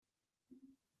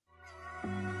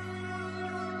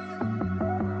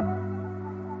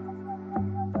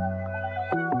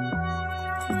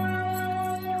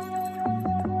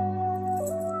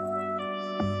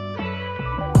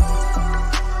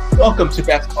Welcome to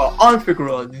Basketball on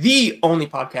Figueroa, the only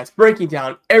podcast breaking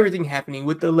down everything happening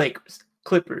with the Lakers,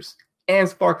 Clippers, and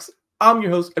Sparks. I'm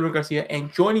your host, Edwin Garcia,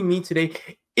 and joining me today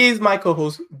is my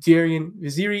co-host, Darian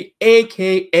Vaziri,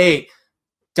 a.k.a.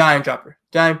 Dime Dropper.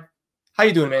 Dime, how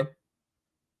you doing, man?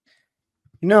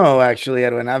 No, actually,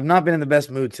 Edwin, I've not been in the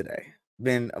best mood today.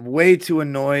 Been way too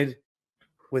annoyed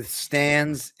with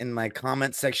stands in my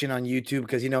comment section on YouTube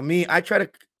because, you know, me, I try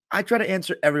to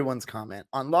answer everyone's comment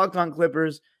on Locked On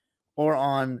Clippers or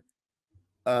on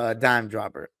Dime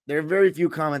Dropper. There are very few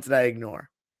comments that I ignore.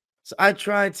 So I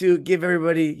try to give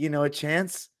everybody, you know, a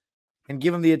chance and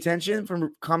give them the attention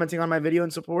from commenting on my video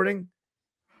and supporting.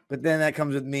 But then that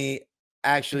comes with me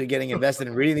actually getting invested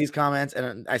in reading these comments.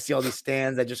 And I see all these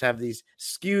stands that just have these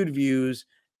skewed views.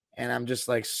 And I'm just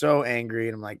like so angry.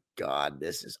 And I'm like, God,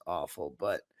 this is awful.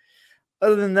 But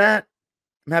other than that,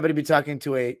 I'm happy to be talking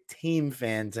to a team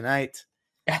fan tonight.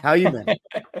 How you been?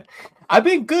 I've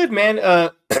been good, man.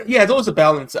 Yeah, it's always a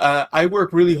balance. I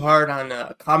work really hard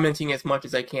on commenting as much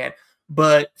as I can.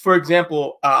 But for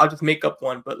example, I'll just make up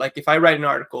one. But like if I write an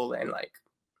article and like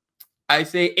I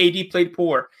say AD played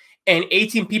poor and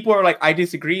 18 people are like, I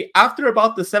disagree. After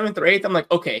about the 7th or 8th, I'm like,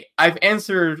 okay, I've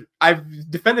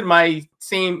defended my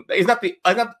same. It's not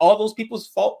all those people's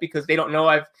fault because they don't know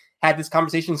I've had this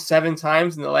conversation 7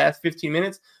 times in the last 15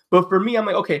 minutes. But for me, I'm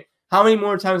like, okay, how many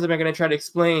more times am I going to try to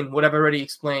explain what I've already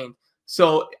explained?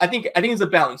 So I think it's a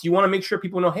balance. You want to make sure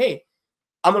people know, hey,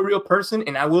 I'm a real person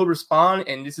and I will respond.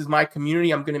 And this is my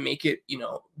community. I'm going to make it, you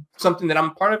know, something that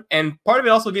I'm a part of. And part of it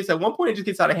also gets at one point, it just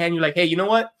gets out of hand. You're like, hey, you know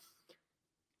what?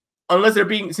 Unless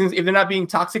if they're not being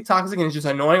toxic and it's just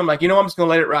annoying, I'm like, you know, I'm just going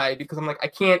to let it ride because I'm like, I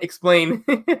can't explain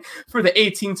for the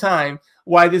 18th time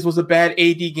why this was a bad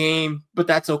AD game, but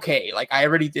that's okay. Like I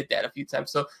already did that a few times.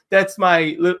 So that's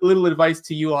my little advice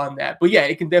to you on that. But yeah,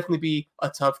 it can definitely be a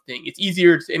tough thing. It's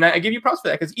easier to, and I give you props for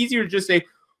that because it's easier to just say,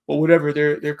 well, whatever,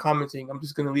 they're commenting. I'm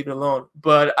just going to leave it alone.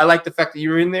 But I like the fact that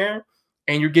you're in there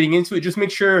and you're getting into it. Just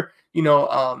make sure, you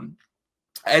know,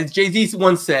 as Jay-Z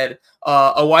once said,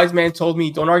 a wise man told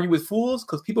me, don't argue with fools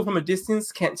because people from a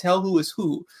distance can't tell who is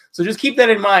who. So just keep that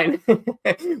in mind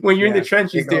when you're in the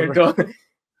trenches there.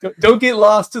 Don't get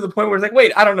lost to the point where it's like,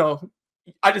 wait, I don't know.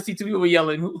 I just see 2 people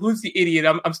yelling. Who's the idiot?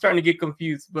 I'm starting to get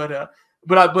confused. But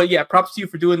yeah, props to you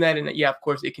for doing that. And yeah, of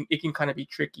course, it can kind of be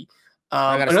tricky.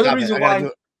 Another reason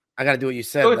why I got to do what you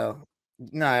said, though.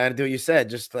 No, I got to do what you said.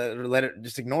 Just let it,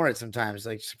 just ignore it sometimes.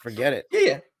 Like, just forget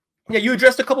it. Yeah, you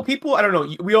addressed a couple people. I don't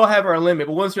know. We all have our limit.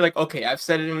 But once you're like, okay, I've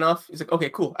said it enough. It's like, okay,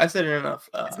 cool. I said it enough.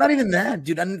 It's not even that,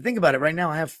 dude. I mean, think about it. Right now,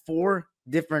 I have 4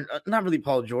 different, not really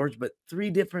Paul George, but 3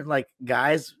 different like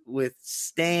guys with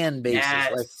stan bases.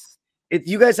 Yes. Like,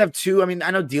 you guys have 2. I mean,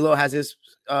 I know D'Lo has his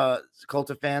cult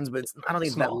of fans, but I don't think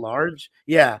it's that large.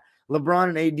 Yeah, LeBron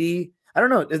and AD. I don't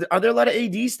know. Are there a lot of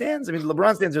AD stands? I mean,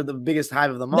 LeBron stands are the biggest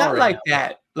hive of them all. Not like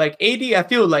that. Like AD, I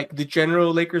feel like the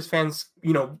general Lakers fans,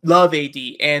 you know, love AD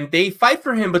and they fight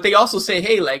for him, but they also say,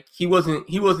 hey, like he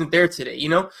wasn't there today, you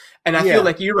know? And I feel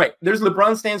like you're right. There's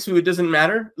LeBron stands who it doesn't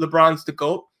matter. LeBron's the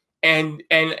GOAT. And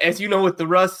as you know, with the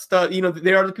Russ stuff, you know,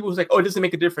 there are the people who's like, oh, it doesn't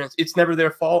make a difference. It's never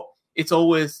their fault. It's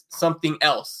always something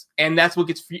else. And that's what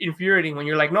gets infuriating when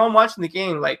you're like, no, I'm watching the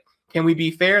game. Like, can we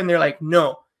be fair? And they're like,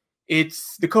 no.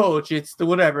 It's the coach, it's the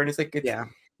whatever, and it's like,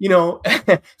 you know,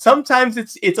 sometimes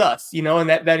it's us, you know, and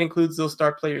that includes those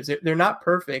star players. They're not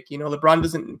perfect, you know. LeBron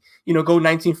doesn't, you know, go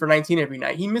 19 for 19 every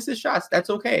night. He misses shots. That's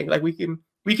okay. Like we can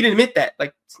admit that.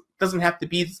 Like it doesn't have to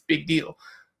be this big deal.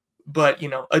 But you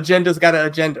know, agenda's got an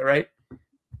agenda, right?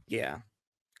 Yeah,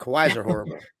 Kawhis are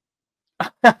horrible.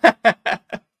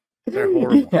 They're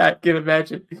horrible. Yeah, I can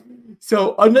imagine.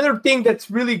 So another thing that's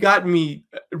really gotten me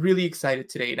really excited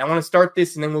today, and I want to start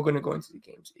this and then we're going to go into the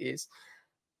games, is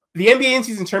the NBA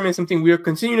in-season tournament is something we're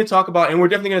continuing to talk about, and we're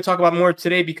definitely going to talk about more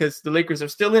today because the Lakers are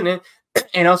still in it,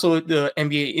 and also the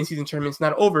NBA in-season tournament is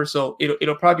not over, so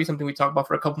it'll probably be something we talk about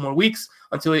for a couple more weeks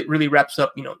until it really wraps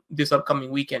up, you know, this upcoming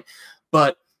weekend.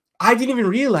 But I didn't even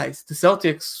realize the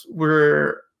Celtics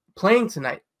were playing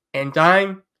tonight, and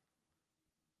Dime,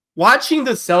 watching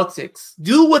the Celtics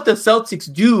do what the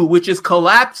Celtics do, which is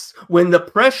collapse when the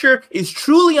pressure is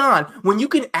truly on, when you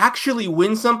can actually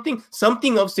win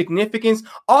something of significance.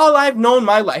 All I've known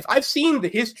my life, I've seen the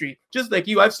history, just like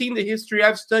you. I've seen the history.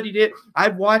 I've studied it.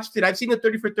 I've watched it. I've seen the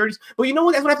 30 for 30s. But you know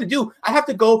what? That's what I have to do. I have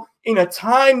to go in a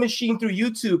time machine through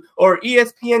YouTube or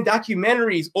ESPN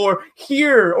documentaries or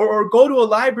or go to a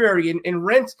library and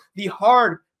rent the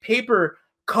hard paper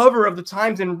cover of the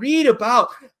Times and read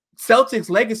about Celtics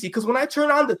legacy, because when I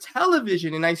turn on the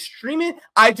television and I stream it,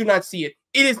 I do not see it.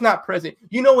 It is not present.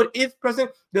 You know what is present?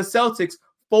 The Celtics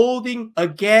folding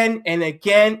again and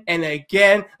again and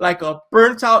again like a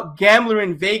burnt out gambler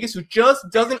in Vegas who just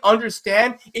doesn't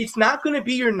understand it's not going to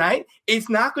be your night. It's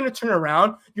not going to turn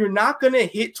around. You're not going to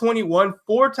hit 21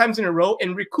 4 times in a row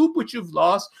and recoup what you've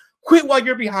lost. Quit while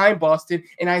you're behind, Boston.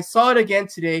 And I saw it again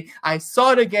today. I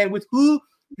saw it again with who?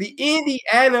 The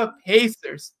Indiana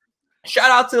Pacers. Shout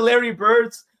out to Larry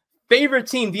Bird's favorite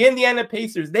team, the Indiana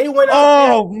Pacers. They went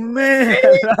out there. Man,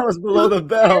 that was below the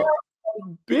belt.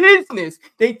 Business.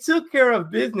 They took care of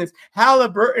business.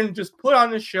 Halliburton just put on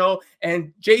the show,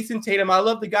 and Jason Tatum, I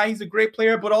love the guy. He's a great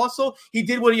player, but also he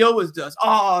did what he always does.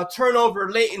 Turnover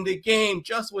late in the game,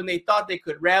 just when they thought they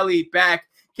could rally back.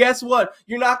 Guess what?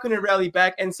 You're not going to rally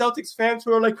back. And Celtics fans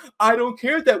who are like, I don't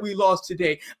care that we lost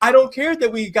today. I don't care that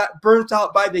we got burnt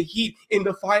out by the Heat in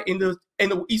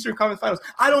the Eastern Conference Finals.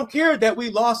 I don't care that we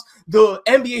lost the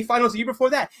NBA Finals the year before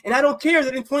that. And I don't care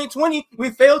that in 2020 we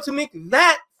failed to make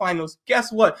that finals.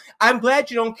 Guess what? I'm glad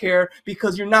you don't care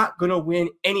because you're not going to win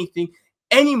anything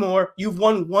anymore. You've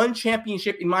won one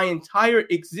championship in my entire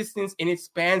existence, and it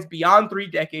spans beyond 3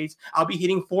 decades. I'll be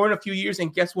hitting 4 in a few years,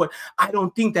 and guess what? I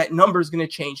don't think that number is going to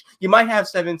change. You might have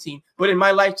 17, but in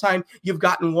my lifetime, you've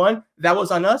gotten 1. That was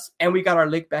on us, and we got our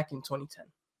lick back in 2010.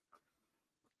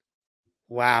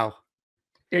 Wow.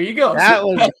 There you go. That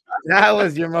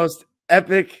was your most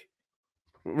epic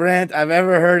rant I've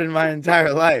ever heard in my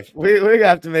entire life. We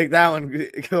have to make that one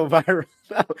go viral.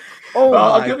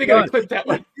 We got to clip that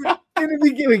one. In the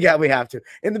beginning, we have to.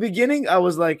 In the beginning, I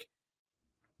was like,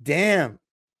 damn,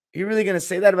 you're really going to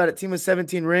say that about a team with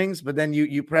 17 rings? But then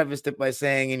you prefaced it by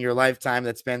saying in your lifetime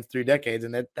that spans 3 decades,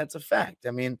 and that's a fact.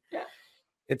 I mean,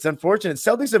 It's unfortunate.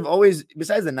 Celtics have always,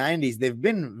 besides the 90s, they've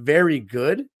been very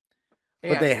good,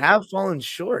 but they have fallen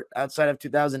short outside of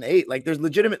 2008. Like, there's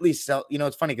legitimately, it's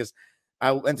funny because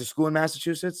I went to school in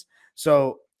Massachusetts,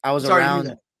 so I was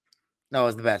around. No, it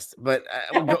was the best. But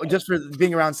just for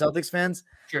being around Celtics fans,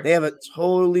 they have a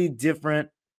totally different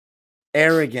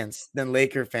arrogance than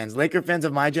Laker fans. Laker fans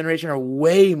of my generation are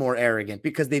way more arrogant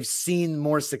because they've seen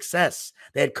more success.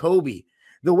 They had Kobe.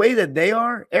 The way that they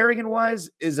are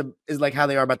arrogant-wise is like how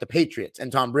they are about the Patriots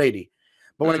and Tom Brady.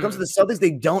 But when it comes to the Celtics,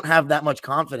 they don't have that much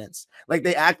confidence. Like,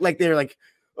 they act like they're like,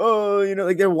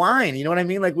 like they're whine. You know what I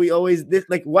mean? Like,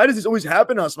 why does this always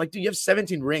happen to us? I'm like, dude, you have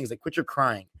 17 rings. Like, quit your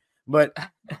crying. But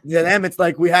to them, it's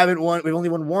like we've only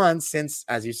won 1 since,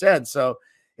 as you said. So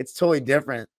it's totally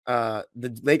different.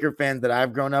 The Laker fans that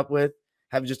I've grown up with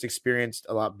have just experienced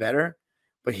a lot better.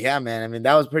 But yeah, man, I mean,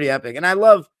 that was pretty epic. And I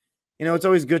love, it's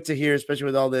always good to hear, especially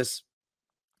with all this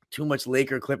too much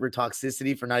Laker Clipper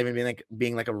toxicity for not even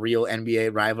being like a real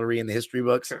NBA rivalry in the history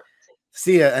books. Sure.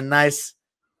 See a nice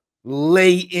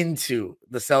lay into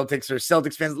the Celtics, or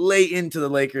Celtics fans lay into the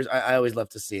Lakers. I always love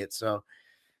to see it. So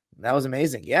that was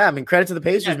amazing. Yeah, I mean, credit to the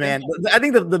Pacers, man. I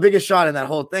think the biggest shot in that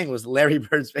whole thing was Larry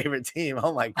Bird's favorite team.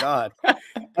 Oh my God,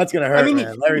 that's gonna hurt. I mean,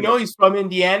 man. He's from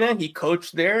Indiana. He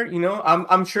coached there.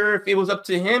 I'm sure if it was up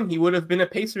to him, he would have been a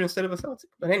Pacer instead of a Celtic.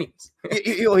 But anyways,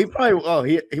 he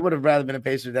probably he would have rather been a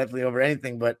Pacer definitely over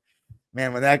anything. But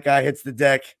man, when that guy hits the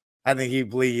deck, I think he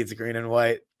bleeds green and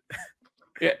white.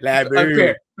 Yeah,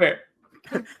 fair.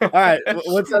 All right,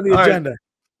 what's on the agenda? Right.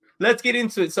 Let's get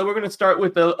into it. So we're going to start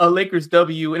with a Lakers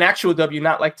W, an actual W,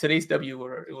 not like today's W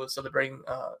where it was celebrating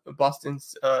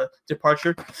Boston's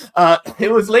departure.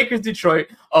 It was Lakers-Detroit,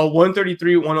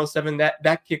 133-107.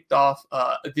 That kicked off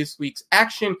this week's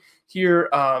action here,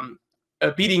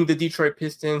 beating the Detroit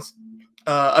Pistons.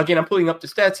 Again, I'm pulling up the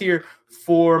stats here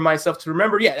for myself to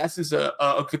remember. Yeah, this is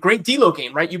a great D'Lo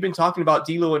game, right? You've been talking about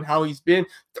D'Lo and how he's been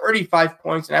 35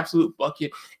 points, an absolute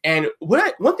bucket. And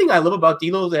one thing I love about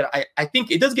D'Lo that I think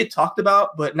it does get talked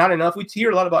about, but not enough. We hear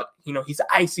a lot about, he's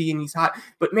icy and he's hot,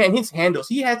 but man, his handles,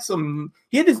 he had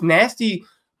this nasty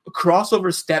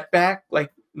crossover step back,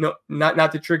 like, no,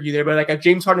 not to trick you there, but like a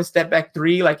James Harden step back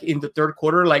 3, like in the third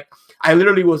quarter. Like, I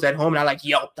literally was at home and I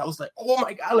yelped. I was like, oh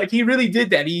my God, like he really did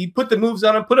that. He put the moves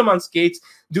on him, put him on skates.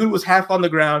 Dude was half on the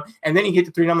ground, and then he hit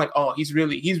the 3, and I'm like, oh, he's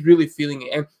really feeling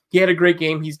it. And he had a great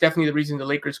game. He's definitely the reason the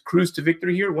Lakers cruised to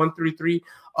victory here,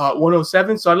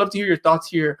 133-107. So I'd love to hear your thoughts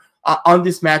here on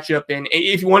this matchup, and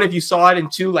if you saw it,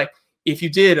 and 2, like if you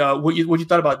did, what you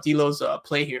thought about D'Lo's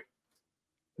play here.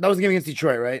 That was the game against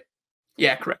Detroit, right?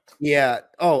 Yeah, correct. Yeah.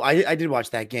 Oh, I did watch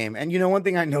that game. And one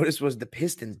thing I noticed was the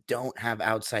Pistons don't have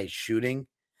outside shooting,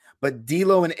 but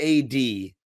D'Lo and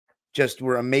AD just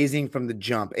were amazing from the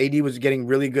jump. AD was getting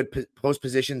really good post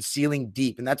position, sealing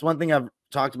deep. And that's one thing I've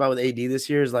talked about with AD this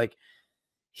year is like,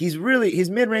 his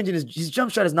mid-range and his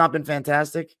jump shot has not been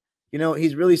fantastic.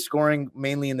 He's really scoring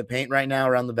mainly in the paint right now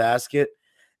around the basket.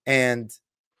 And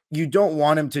you don't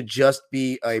want him to just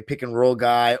be a pick and roll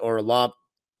guy or a lob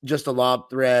just a lob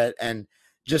threat and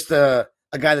just a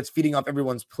guy that's feeding off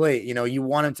everyone's plate. You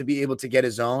want him to be able to get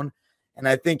his own. And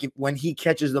I think when he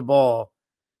catches the ball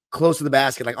close to the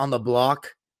basket, like on the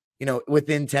block,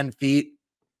 within 10 feet,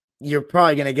 you're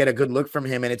probably going to get a good look from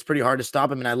him, and it's pretty hard to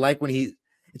stop him. And I like when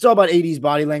it's all about AD's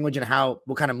body language and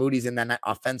what kind of mood he's in that night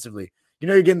offensively.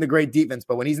 You're getting the great defense,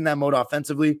 but when he's in that mode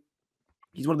offensively,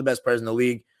 he's one of the best players in the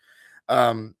league.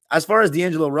 As far as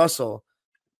D'Angelo Russell,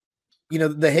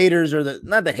 the haters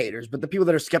not the haters, but the people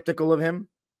that are skeptical of him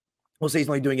will say he's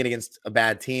only doing it against a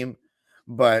bad team,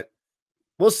 but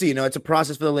we'll see. It's a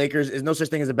process for the Lakers. There's no such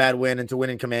thing as a bad win, and to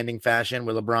win in commanding fashion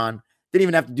where LeBron didn't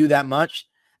even have to do that much.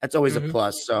 That's always a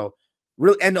plus. So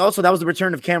really, and also that was the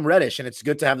return of Cam Reddish, and it's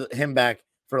good to have him back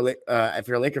if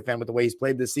you're a Laker fan with the way he's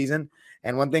played this season.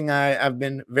 And one thing I've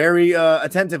been very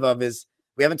attentive of is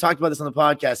we haven't talked about this on the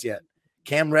podcast yet.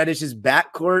 Cam Reddish's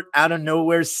backcourt out of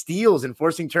nowhere steals and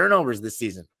forcing turnovers this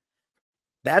season.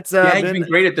 That's he's been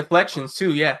great at deflections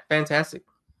too. Yeah, fantastic.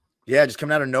 Yeah, just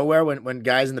coming out of nowhere when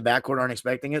guys in the backcourt aren't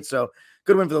expecting it. So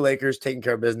good win for the Lakers, taking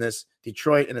care of business.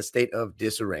 Detroit in a state of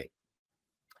disarray.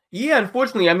 Yeah,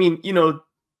 unfortunately, I mean,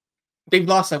 they've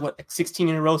lost like 16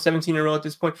 in a row, 17 in a row at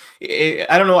this point. I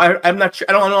don't know. I'm not sure.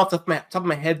 I don't know off the top of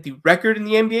my head the record in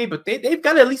the NBA, but they've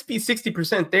got to at least be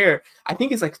 60% there. I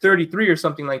think it's like 33 or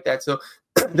something like that. So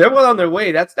they're well on their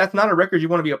way. That's not a record you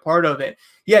want to be a part of. And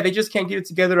yeah, they just can't get it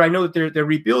together. I know that they're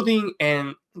rebuilding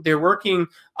and they're working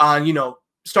on,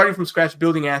 starting from scratch,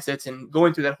 building assets and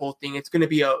going through that whole thing. It's going to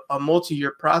be a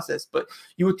multi-year process, but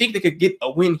you would think they could get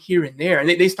a win here and there. And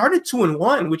they started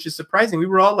 2-1, which is surprising. We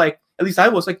were all like, at least I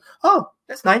was like, oh,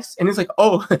 that's nice. And it's like,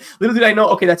 oh, little did I know.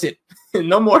 Okay, that's it.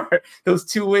 No more. Those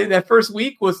 2 wins. That first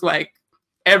week was like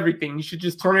everything. You should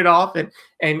just turn it off and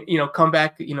come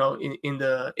back, in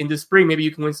the spring. Maybe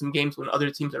you can win some games when other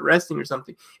teams are resting or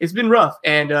something. It's been rough.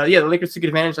 And the Lakers took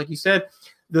advantage, like you said.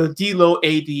 The D'Lo,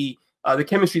 AD, the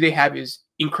chemistry they have is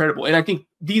incredible. And I think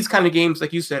these kind of games,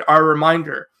 like you said, are a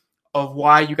reminder of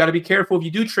why you got to be careful if you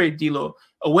do trade D'Lo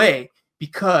away,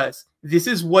 because this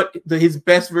is what his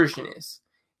best version is.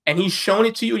 And he's shown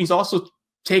it to you. And he's also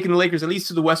taken the Lakers at least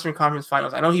to the Western Conference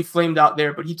Finals. I know he flamed out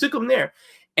there, but he took them there.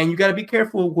 And you got to be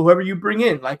careful whoever you bring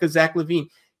in, like a Zach LaVine.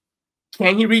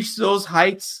 Can he reach those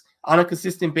heights on a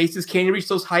consistent basis? Can he reach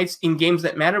those heights in games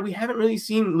that matter? We haven't really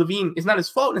seen LaVine. It's not his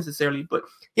fault necessarily, but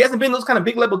he hasn't been in those kind of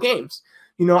big level games.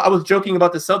 I was joking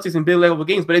about the Celtics in big level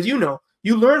games, but as you know,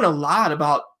 you learn a lot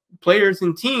about players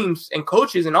and teams and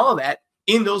coaches and all of that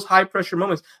in those high pressure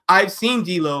moments. I've seen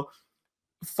D'Lo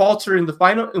falter in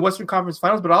the Western Conference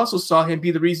Finals, but I also saw him be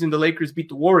the reason the Lakers beat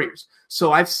the Warriors.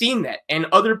 So I've seen that. And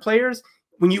other players,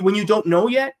 when you don't know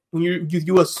yet, when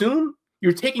you assume,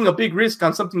 you're taking a big risk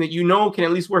on something that can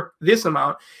at least work this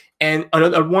amount, and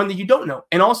another one that you don't know.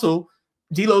 And also,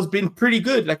 D'Lo's been pretty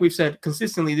good, like we've said,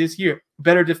 consistently this year.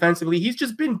 Better defensively. He's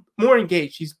just been more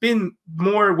engaged. He's been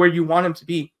more where you want him to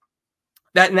be.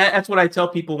 That's what I tell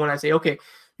people when I say, okay,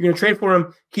 you're going to trade for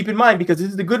him. Keep in mind, because this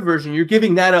is the good version. You're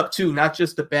giving that up too, not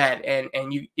just the bad. And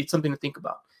it's something to think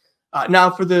about. Now,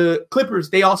 for the Clippers,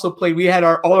 they also played. We had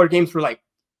all our games were like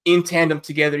in tandem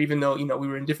together, even though, we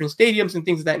were in different stadiums and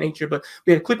things of that nature, but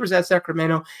we had Clippers at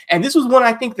Sacramento. And this was one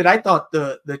I think that I thought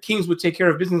the Kings would take care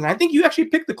of business. And I think you actually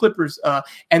picked the Clippers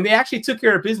and they actually took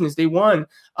care of business. They won.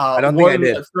 I don't think I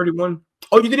did. 31.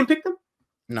 Oh, you didn't pick them?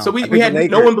 No. So we had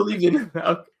no one believed in it.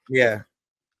 Okay. Yeah.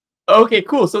 Okay,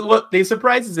 cool. So what they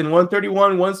surprised us in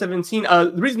 131, 117.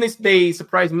 The reason they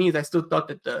surprised me is I still thought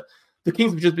that the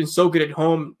Kings have just been so good at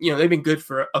home. They've been good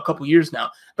for a couple years now,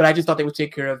 but I just thought they would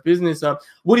take care of business.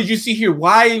 What did you see here?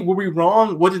 Why were we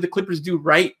wrong? What did the Clippers do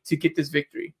right to get this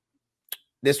victory?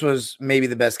 This was maybe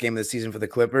the best game of the season for the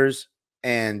Clippers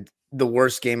and the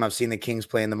worst game I've seen the Kings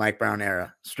play in the Mike Brown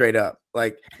era, straight up.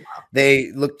 Like,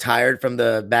 they looked tired from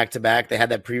the back-to-back. They had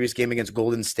that previous game against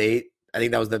Golden State. I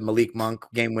think that was the Malik Monk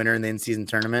game winner in the in-season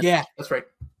tournament. Yeah, that's right.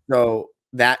 So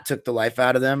that took the life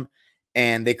out of them.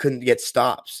 And they couldn't get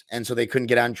stops. And so they couldn't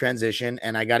get out in transition.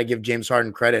 And I got to give James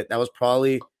Harden credit. That was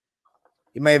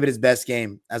he might have been his best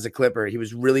game as a Clipper. He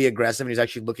was really aggressive and he was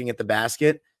actually looking at the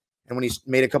basket. And when he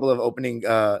made a couple of opening,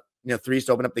 threes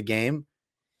to open up the game,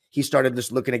 he started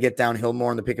just looking to get downhill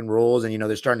more in the pick and rolls. And,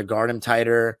 they're starting to guard him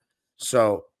tighter.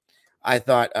 So I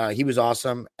thought he was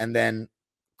awesome. And then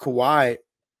Kawhi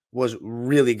was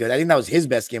really good. I think that was his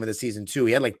best game of the season too.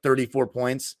 He had like 34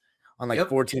 points on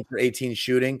 14 for 18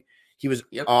 shooting. He was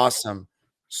awesome.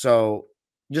 So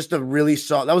just a really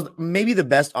solid. That was maybe the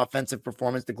best offensive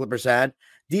performance the Clippers had.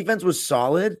 Defense was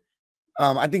solid.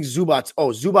 I think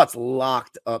Zubac's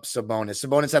locked up Sabonis.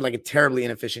 Sabonis had like a terribly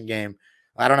inefficient game.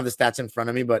 I don't have the stats in front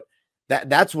of me, but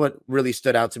that's what really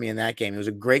stood out to me in that game. It was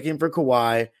a great game for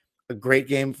Kawhi. a great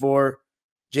game for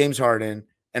James Harden,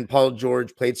 and Paul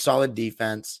George played solid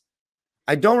defense.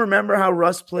 I don't remember how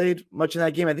Russ played much in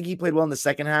that game. I think he played well in the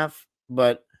second half,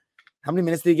 but how many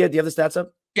minutes did he get? Do you have the stats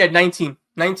up? Yeah, 19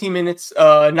 minutes,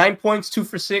 9 points, 2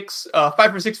 for 6, 5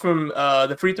 for 6 from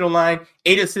the free throw line,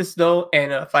 8 assists though,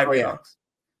 and 5 rebounds.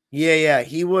 Yeah.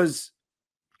 He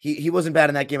wasn't bad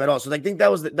in that game at all. So I think that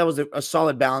was a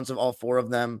solid balance of all four of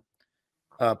them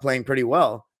playing pretty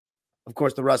well. Of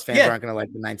course, the Russ fans aren't going to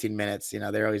like the 19 minutes.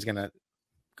 They're always going to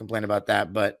complain about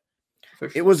that, but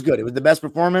it was good. It was the best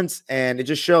performance, and it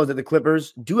just shows that the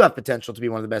Clippers do have potential to be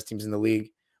one of the best teams in the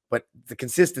league, but the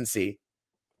consistency,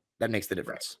 that makes the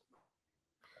difference.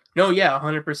 No, yeah,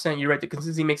 100%. You're right. The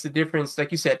consistency makes a difference. Like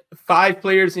you said, 5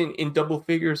 players in double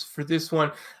figures for this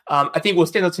one. I think what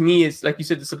stands out to me is, like you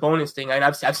said, the Sabonis thing. And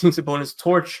I've seen Sabonis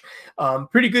torch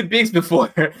pretty good bigs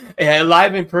before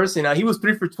live in person. He was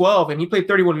 3 for 12 and he played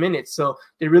 31 minutes. So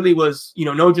there really was,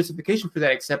 no justification for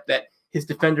that, except that his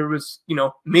defender was,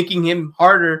 making him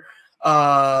harder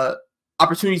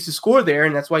opportunities to score there.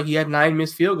 And that's why he had 9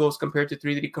 missed field goals compared to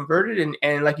 3 that he converted.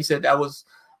 And like you said, that was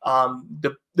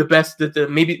the best that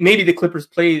maybe the Clippers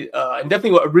played, and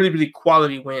definitely a really, really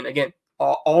quality win. Again,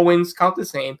 all wins count the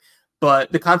same,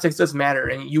 but the context does matter,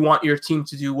 and you want your team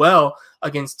to do well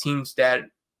against teams that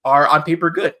are on paper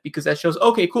good, because that shows,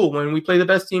 okay, cool, when we play the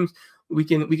best teams, we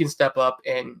can step up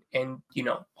and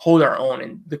hold our own.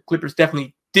 And the Clippers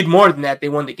definitely did more than that. They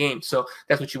won the game, so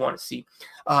that's what you want to see.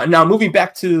 Now, moving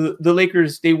back to the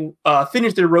Lakers, they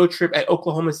finished their road trip at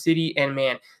Oklahoma City, and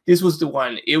man, this was the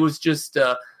one. It was just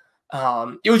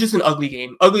an ugly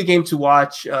game to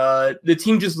watch. The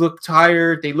team just looked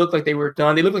tired. They looked like they were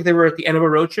done. They looked like they were at the end of a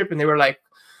road trip, and they were like,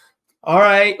 all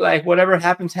right, like whatever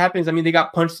happens. I mean, they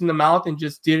got punched in the mouth and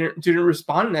just didn't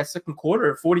respond in that second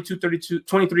quarter. 42-32,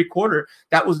 23 quarter.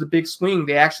 That was the big swing.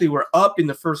 They actually were up in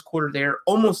the first quarter. They're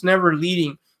almost never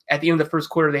leading at the end of the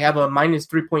first quarter. They have a minus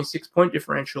 3.6 point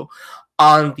differential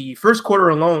on the first quarter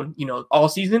alone. All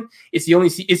season, it's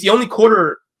the only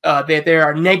quarter that they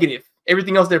are negative.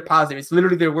 Everything else, they're positive. It's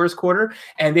literally their worst quarter,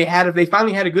 and they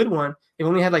finally had a good one. They've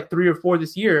only had like 3 or 4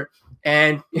 this year,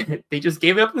 and they just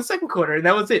gave it up in the second quarter, and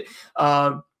that was it.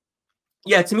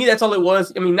 To me, that's all it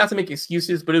was. I mean, not to make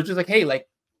excuses, but it was just like, hey, like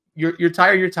you're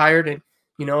tired, and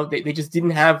they just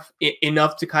didn't have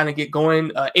enough to kind of get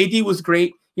going. AD was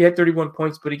great. He had 31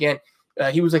 points, but again,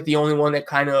 he was like the only one that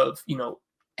kind of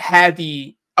had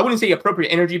the, I wouldn't say appropriate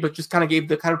energy, but just kind of gave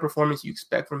the kind of performance you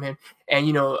expect from him. And,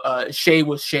 Shea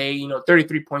was Shea,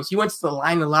 33 points. He went to the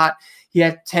line a lot. He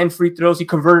had 10 free throws. He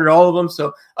converted all of them.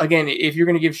 So, again, if you're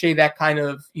going to give Shea that kind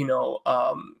of,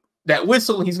 that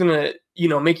whistle, he's going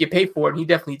to, make you pay for it. And he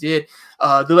definitely did.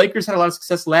 The Lakers had a lot of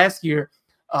success last year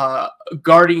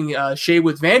guarding Shea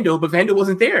with Vando, but Vando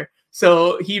wasn't there.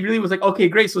 So he really was like, okay,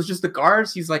 great. So it's just the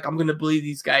guards. He's like, I'm going to bully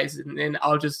these guys, and then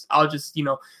I'll just,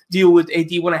 deal with AD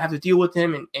when I have to deal with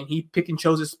him. And he pick and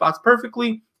chose his spots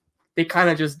perfectly. They kind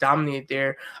of just dominate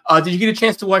there. Did you get a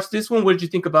chance to watch this one? What did you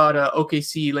think about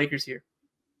OKC Lakers here?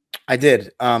 I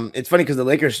did. It's funny because the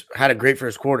Lakers had a great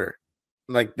first quarter.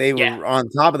 Like they were on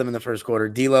top of them in the first quarter.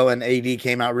 D'Lo and AD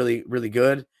came out really, really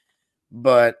good,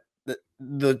 but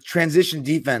the transition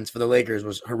defense for the Lakers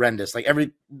was horrendous. Like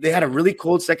they had a really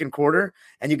cold second quarter,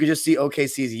 and you could just see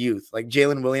OKC's youth. Like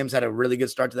Jalen Williams had a really good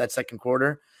start to that second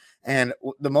quarter. And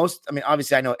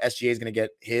obviously I know SGA is going to get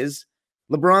his.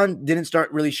 LeBron didn't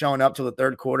start really showing up till the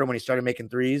third quarter when he started making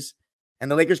threes.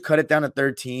 And the Lakers cut it down to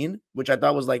 13, which I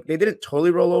thought was like, they didn't totally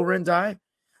roll over and die,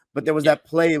 but there was that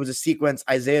play. It was a sequence.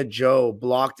 Isaiah Joe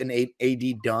blocked an AD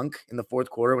dunk in the fourth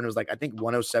quarter when it was like, I think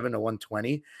 107 to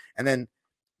 120. And then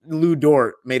Lou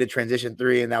Dort made a transition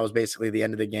 3, and that was basically the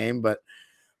end of the game. But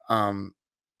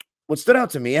what stood out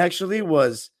to me actually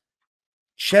was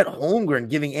Chet Holmgren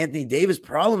giving Anthony Davis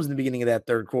problems in the beginning of that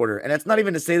third quarter. And that's not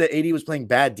even to say that AD was playing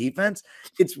bad defense.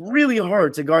 It's really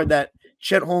hard to guard that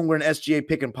Chet Holmgren SGA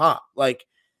pick and pop. Like,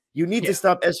 you need to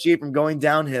stop SGA from going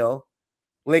downhill.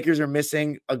 Lakers are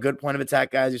missing a good point of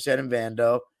attack, guys, you said, in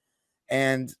Vando.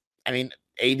 And, I mean,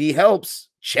 AD helps.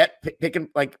 Chet pick and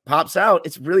pops out.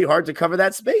 It's really hard to cover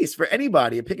that space for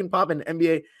anybody. A pick and pop in the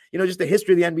NBA, just the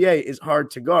history of the NBA is hard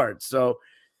to guard. So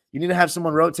you need to have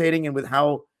someone rotating, and with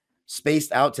how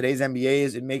spaced out today's NBA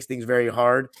is, it makes things very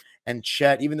hard. And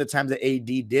Chet, even the times that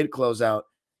AD did close out,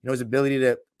 his ability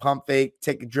to pump fake,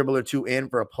 take a dribble or two in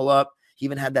for a pull-up. He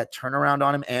even had that turnaround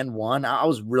on him and won. I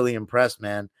was really impressed,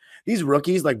 man. These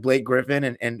rookies like Blake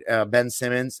Griffin and Ben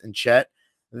Simmons and Chet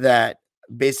that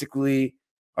basically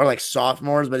are like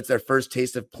sophomores, but it's their first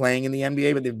taste of playing in the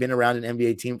NBA, but they've been around an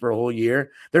NBA team for a whole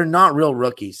year. They're not real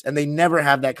rookies, and they never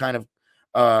have that kind of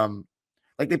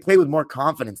they play with more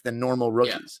confidence than normal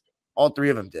rookies. All 3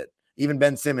 of them did. even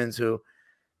Ben Simmons, who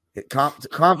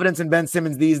confidence in Ben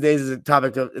Simmons these days is a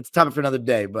topic for another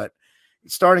day. But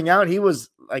starting out, he was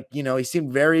like, he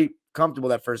seemed very comfortable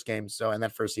that first game. So, in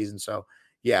that first season. So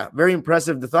yeah, very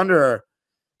impressive. The Thunder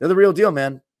they're the real deal,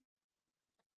 man.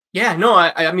 Yeah, no,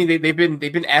 I mean they've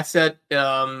been asset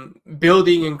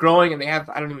building and growing, and they have,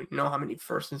 I don't even know how many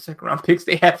first and second round picks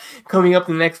they have coming up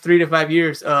in the next 3 to 5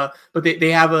 years. But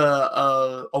they have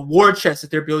a war chest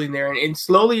that they're building there, and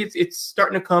slowly it's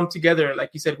starting to come together.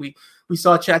 Like you said, we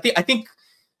saw Chet. I think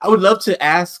I would love to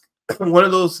ask one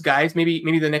of those guys, maybe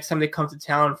the next time they come to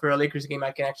town for a Lakers game,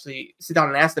 I can actually sit down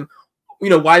and ask them,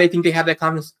 why they think they have that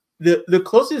confidence. The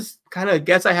closest kind of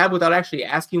guess I have without actually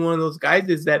asking one of those guys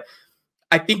is that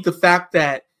I think the fact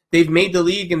that they've made the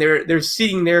league and they're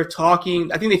sitting there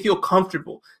talking, I think they feel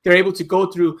comfortable. They're able to go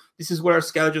through, this is what our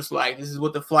schedule's like, this is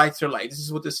what the flights are like, this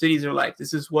is what the cities are like,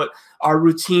 this is what our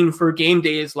routine for game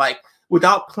day is like.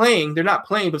 Without playing, they're not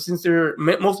playing, but since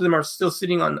most of them are still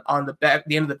sitting on the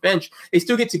end of the bench, they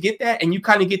still get to get that, and you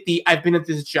kind of get the I've been at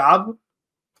this job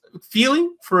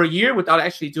feeling for a year without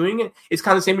actually doing it. It's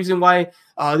kind of the same reason why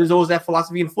there's always that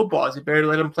philosophy in football. Is it better to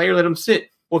let him play or let him sit?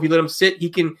 Well, if you let him sit, he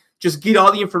can just get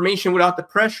all the information without the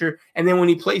pressure. And then when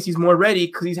he plays, he's more ready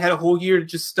because he's had a whole year to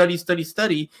just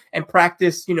study, and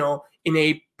practice, in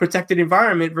a protected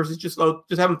environment versus just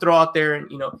have him throw out there and,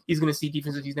 he's going to see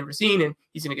defenses he's never seen and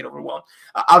he's going to get overwhelmed.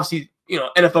 Obviously,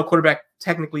 NFL quarterback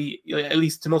technically, at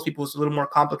least to most people, is a little more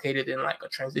complicated than like a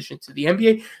transition to the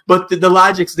NBA. But the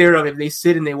logic's there of if they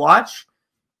sit and they watch,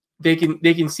 they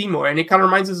can see more. And it kind of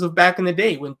reminds us of back in the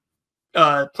day when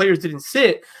players didn't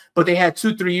sit, but they had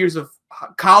 2-3 years of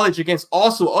college against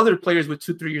also other players with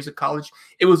 2-3 years of college.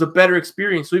 It was a better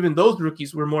experience. So even those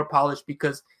rookies were more polished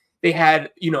because they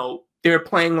had, they were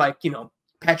playing like,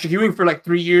 Patrick Ewing for like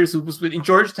 3 years, who was in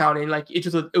Georgetown, and like it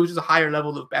was just a higher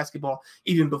level of basketball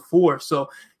even before. So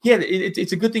yeah,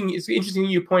 it's a good thing. It's interesting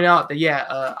you point out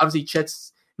that obviously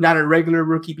Chet's not a regular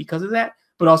rookie because of that,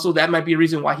 but also that might be a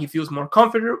reason why he feels more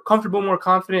comfortable, more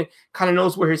confident, kind of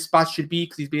knows where his spots should be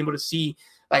because he's been able to see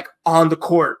like on the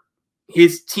court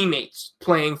his teammates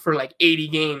playing for like 80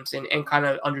 games and kind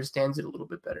of understands it a little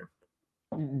bit better.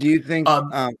 Do you think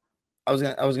I was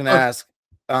gonna ask,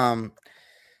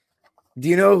 do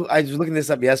you know, I was looking this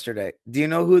up yesterday. Do you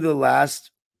know who the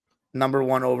last number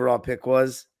 1 overall pick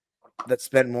was that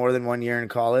spent more than 1 year in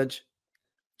college?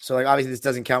 So like obviously this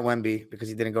doesn't count Wemby because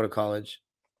he didn't go to college.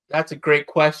 That's a great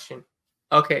question.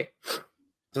 Okay.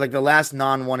 So like the last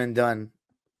non-one and done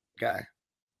guy.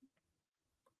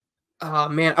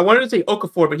 Man, I wanted to say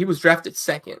Okafor, but he was drafted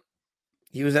second.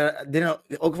 He was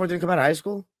Okafor didn't come out of high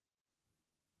school?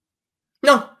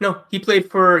 No. He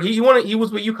played for he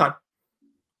was with UConn.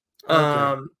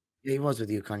 Okay. Yeah, he was with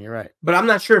UConn, you're right. But I'm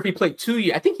not sure if he played 2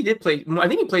 years. I think he did play. I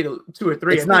think he played 2 or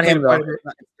 3. It's not him though.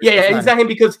 It's not him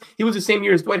because he was the same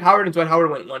year as Dwight Howard, and Dwight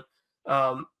Howard went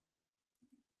 1.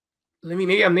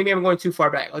 Maybe I'm going too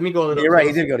far back. Let me go a little. You're right.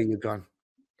 He did go to UConn.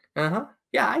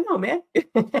 Yeah, I know, man.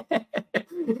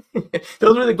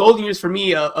 Those were the golden years for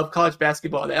me of college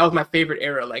basketball. That was my favorite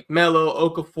era, like Melo,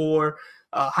 Okafor,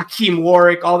 Hakeem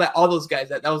Warwick, all those guys.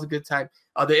 That was a good time.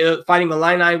 Fighting the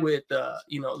Illini with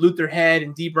Luther Head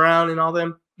and D Brown and all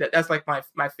them. That's like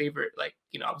my favorite. Like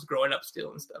I was growing up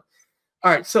still and stuff.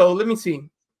 All right, so let me see.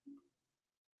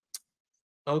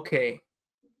 Okay,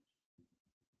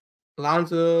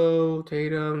 Lonzo,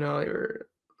 Tatum. No, they were.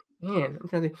 Man, I'm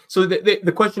trying to think. So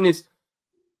the question is,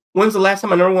 when's the last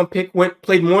time a number 1 pick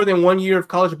played more than 1 year of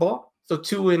college ball? So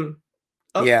 2 and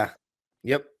up? Yeah.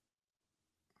 Yep.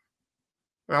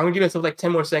 I'm gonna give myself like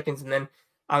 10 more seconds, and then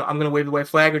I'm gonna wave the white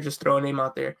flag or just throw a name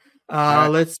out there. Right.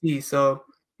 Let's see. So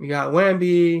we got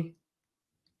Wemby.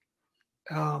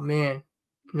 Oh man,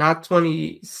 not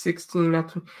 2016. Not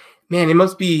 20. Man, it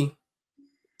must be.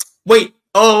 Wait.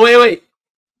 Oh wait.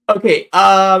 Okay.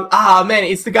 Man,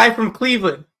 it's the guy from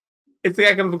Cleveland. It's the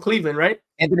guy from Cleveland, right?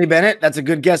 Anthony Bennett. That's a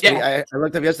good guess. Yeah. I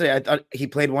looked up yesterday. I thought he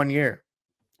played 1 year.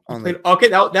 Only. Okay,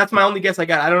 that's my only guess I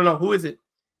got. I don't know. Who is it?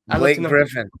 Blake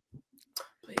Griffin.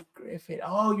 Blake Griffin.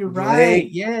 Oh, you're right.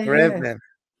 Yeah, Griffin. Yeah.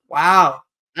 Wow.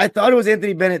 I thought it was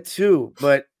Anthony Bennett too,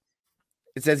 but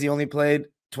it says he only played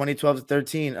 2012 to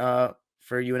 13 for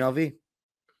UNLV.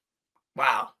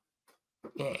 Wow.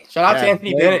 Yeah. Shout out to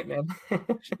Anthony Bennett, man.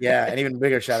 Yeah, and even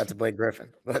bigger shout out to Blake Griffin.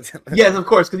 Yes, of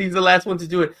course, because he's the last one to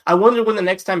do it. I wonder when the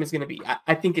next time is going to be.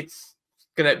 I think it's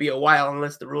going to be a while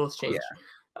unless the rules change.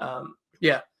 Yeah.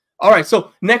 Yeah. All right,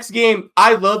 so next game.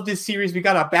 I love this series. We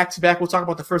got a back-to-back. We'll talk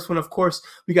about the first one, of course.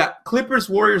 We got Clippers,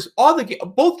 Warriors.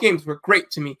 Both games were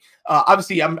great to me.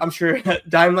 Obviously, I'm sure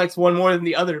Dime likes one more than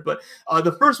the other, but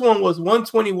the first one was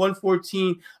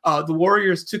 120-114. The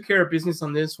Warriors took care of business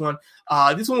on this one.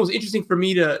 This one was interesting for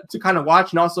me to kind of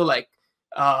watch and also kind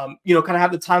of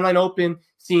have the timeline open,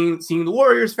 seeing the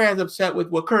Warriors fans upset with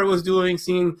what Kerr was doing,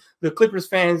 seeing the Clippers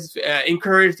fans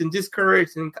encouraged and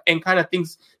discouraged, and kind of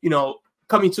things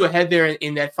coming to a head there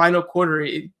in that final quarter.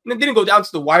 It didn't go down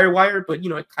to the wire, but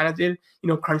it kind of did,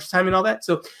 crunch time and all that.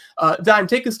 So, Dime,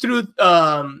 take us through.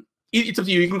 It's up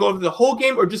to you. You can go over the whole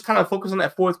game or just kind of focus on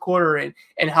that fourth quarter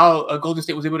and how Golden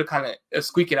State was able to kind of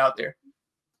squeak it out there.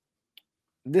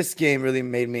 This game really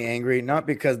made me angry, not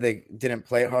because they didn't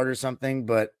play hard or something,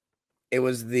 but it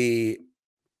was the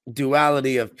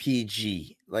duality of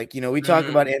PG. Like, we talk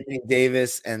about Anthony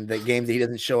Davis and the games that he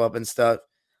doesn't show up and stuff.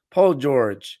 Paul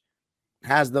George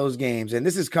has those games, and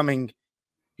this is coming,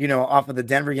 off of the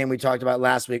Denver game we talked about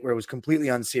last week where it was completely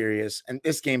unserious. And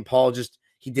this game, Paul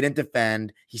he didn't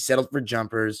defend. He settled for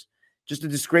jumpers. Just a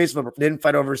disgraceful, didn't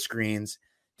fight over screens.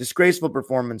 Disgraceful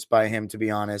performance by him, to be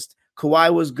honest.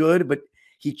 Kawhi was good, but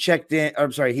he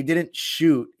didn't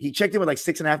shoot. He checked in with like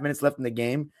 6.5 minutes left in the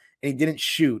game, and he didn't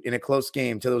shoot in a close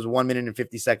game till there was 1 minute and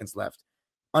 50 seconds left.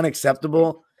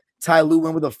 Unacceptable. Ty Lue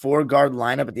went with a 4-guard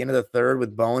lineup at the end of the third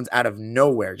with Bones out of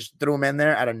nowhere. Just threw him in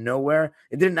there out of nowhere.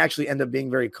 It didn't actually end up being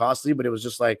very costly, but it was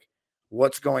just like,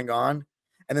 what's going on?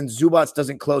 And then Zubats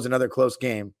doesn't close another close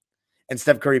game. And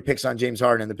Steph Curry picks on James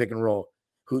Harden in the pick and roll.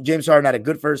 James Harden had a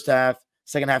good first half,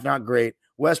 second half not great.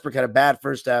 Westbrook had a bad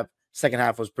first half, second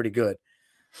half was pretty good.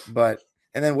 And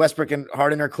then Westbrook and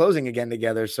Harden are closing again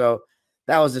together. So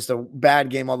that was just a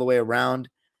bad game all the way around.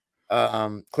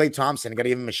 Klay Thompson, got to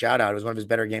give him a shout out. It was one of his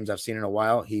better games I've seen in a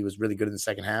while. He was really good in the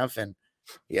second half, and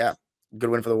yeah, good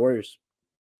win for the Warriors.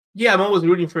 Yeah, I'm always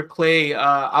rooting for Klay.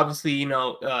 Obviously,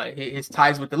 his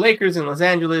ties with the Lakers in Los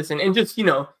Angeles, and just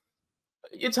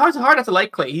it's hard not to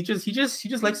like Klay. He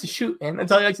just likes to shoot, man. That's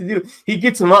all he likes to do. He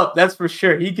gets them up, that's for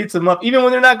sure. He gets them up, even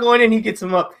when they're not going in. He gets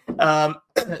them up.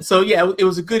 So yeah, it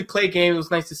was a good Klay game. It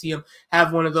was nice to see him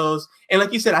have one of those. And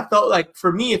like you said, it felt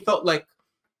like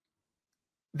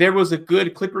there was a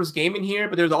good Clippers game in here,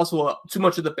 but there's also too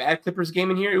much of the bad Clippers game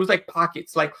in here. It was like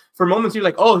pockets. Like for moments, you're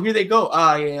like, oh, here they go.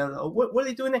 Yeah. What are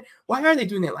they doing there? Why are they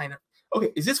doing that lineup? Okay,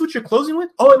 is this what you're closing with?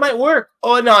 Oh, it might work.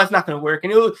 Oh, no, it's not going to work.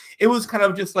 And it was kind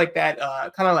of just like that,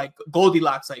 kind of like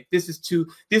Goldilocks. Like this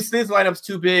lineup's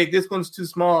too big. This one's too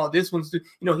small. This one's too,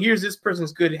 here's this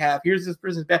person's good half. Here's this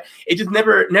person's bad. It just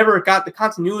never got the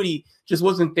continuity. Just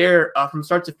wasn't there from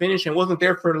start to finish, and wasn't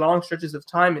there for long stretches of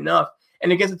time enough.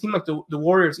 And against a team like the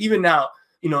Warriors, even now,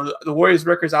 the Warriors'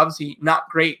 record is obviously not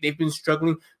great. They've been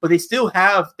struggling, but they still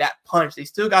have that punch. They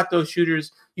still got those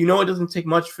shooters. It doesn't take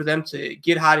much for them to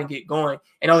get hot and get going.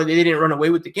 And although they didn't run away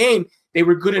with the game, they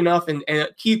were good enough, and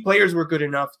key players were good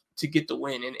enough to get the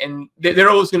win. And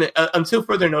they're always going to, until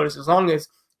further notice, as long as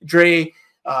Dre,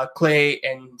 Klay,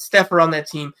 and Steph are on that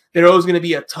team, they're always going to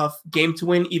be a tough game to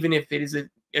win, even if it is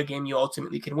a game you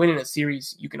ultimately can win. In a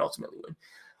series, you can ultimately win.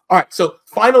 All right, so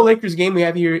final Lakers game we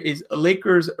have here is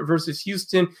Lakers versus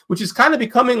Houston, which is kind of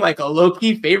becoming like a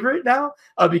low-key favorite now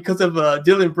because of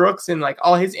Dillon Brooks and like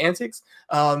all his antics.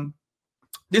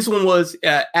 This one was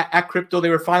at Crypto. They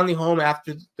were finally home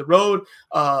after the road,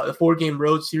 the 4-game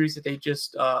road series that they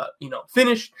just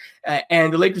finished,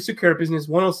 and the Lakers took care of business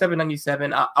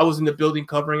 107-97. I was in the building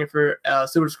covering it for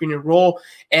Silver Screen and Roll,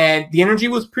 and the energy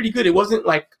was pretty good. It wasn't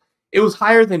like it was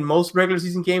higher than most regular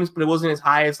season games, but it wasn't as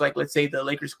high as, like, let's say the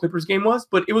Lakers-Clippers game was.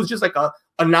 But it was just like a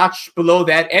notch below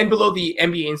that and below the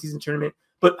NBA in-season tournament,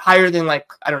 but higher than, like,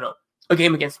 I don't know, a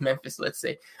game against Memphis, let's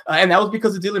say. And that was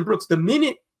because of Dillon Brooks. The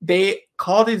minute they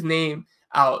called his name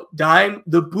out, Dime,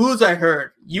 the boos I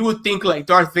heard, you would think, like,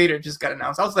 Darth Vader just got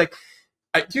announced. I was like,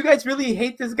 do you guys really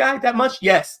hate this guy that much?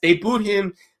 Yes, they booed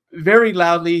him very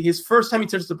loudly. His first time he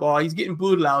touched the ball, he's getting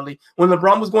booed loudly. When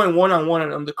LeBron was going one-on-one on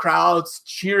him, the crowd's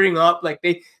cheering up. Like,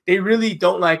 they really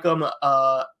don't like him.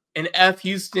 An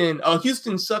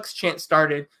Houston sucks chant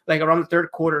started, like, around the third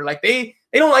quarter. Like, they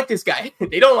don't like this guy.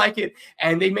 They don't like it,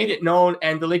 and they made it known,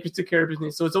 and the Lakers took care of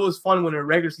business. So it's always fun when a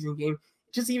regular season game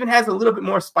just even has a little bit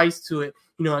more spice to it.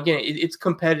 Again, it's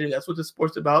competitive. That's what the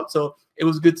sport's about. So it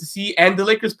was good to see, and the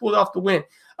Lakers pulled off the win.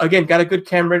 Again, got a good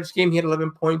Cam Reddish game. He had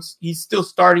 11 points. He's still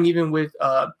starting even with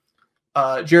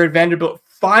Jared Vanderbilt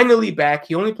finally back.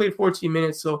 He only played 14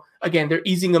 minutes. So, again, they're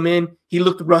easing him in. He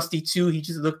looked rusty, too. He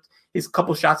just looked – his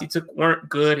couple shots he took weren't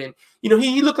good. And,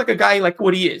 he looked like a guy like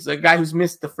what he is, a guy who's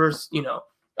missed the first,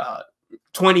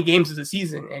 20 games of the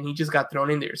season, and he just got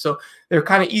thrown in there. So they're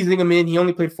kind of easing him in. He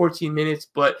only played 14 minutes,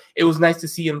 but it was nice to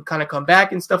see him kind of come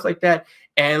back and stuff like that.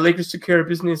 And Lakers took care of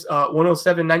business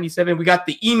 107-97. We got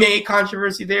the Ime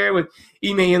controversy there with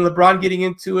Ime and LeBron getting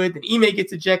into it. Then Ime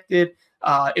gets ejected.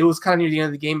 It was kind of near the end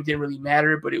of the game. It didn't really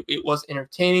matter, but it was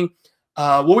entertaining.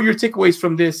 What were your takeaways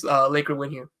from this Laker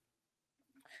win here?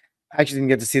 I actually didn't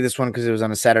get to see this one because it was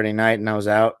on a Saturday night and I was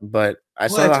out, but I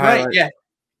saw the highlights. Right.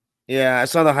 Yeah, I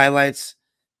saw the highlights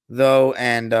though,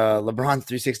 and LeBron's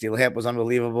 360 layup was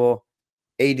unbelievable.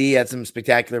 AD had some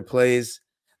spectacular plays.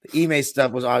 The Ime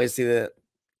stuff was obviously the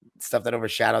stuff that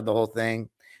overshadowed the whole thing.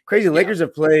 Crazy. Lakers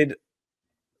have played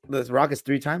the Rockets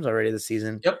 3 times already this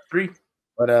season. Yep, 3.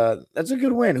 But that's a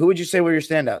good win. Who would you say were your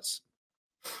standouts?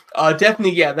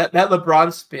 Definitely, yeah. That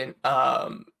LeBron spin.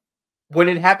 When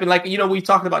it happened, like, we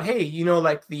talked about, hey,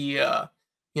 like the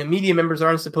media members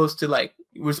aren't supposed to, like,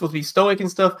 we're supposed to be stoic and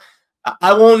stuff.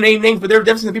 I won't name names, but there were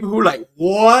definitely some people who were like,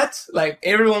 what? Like,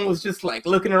 everyone was just like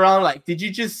looking around like, did you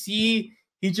just see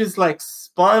he just like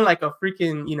spun like a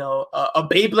freaking, a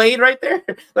Beyblade right there?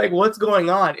 Like, what's going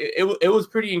on? It was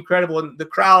pretty incredible. And the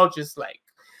crowd just like,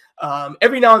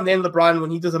 every now and then LeBron,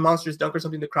 when he does a monstrous dunk or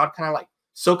something, the crowd kind of like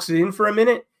soaks it in for a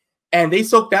minute. And they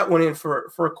soaked that one in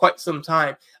for quite some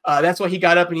time. That's why he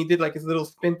got up and he did like his little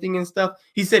spin thing and stuff.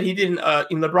 He said he didn't,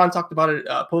 and LeBron talked about it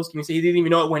post-game. He said he didn't even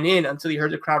know it went in until he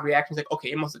heard the crowd reaction. He's like,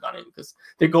 okay, it must have gone in because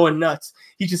they're going nuts.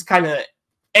 He just kind of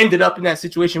ended up in that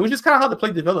situation, which is kind of how the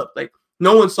play developed. Like,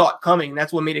 no one saw it coming.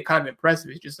 That's what made it kind of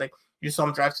impressive. It's just like you just saw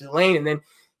him drive to the lane and then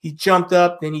he jumped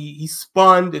up, then he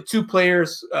spun. The 2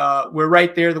 players were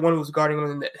right there, the one who was guarding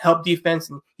him and helped defense,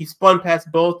 and he spun past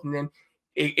both, and then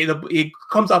it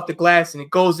comes off the glass and it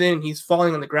goes in. He's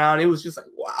falling on the ground. It was just like,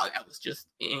 wow, that was just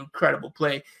an incredible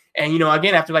play. And,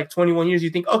 again, after like 21 years, you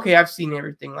think, okay, I've seen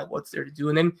everything. Like, what's there to do?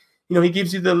 And then, he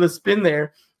gives you the spin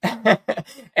there.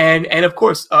 and of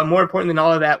course, more important than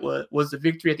all of that was the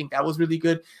victory. I think that was really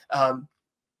good. And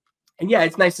yeah,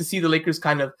 it's nice to see the Lakers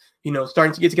kind of,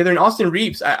 starting to get together. And Austin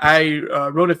Reeves, I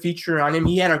wrote a feature on him.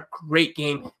 He had a great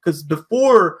game because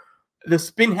before the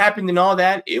spin happened and all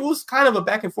that, it was kind of a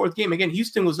back and forth game. Again,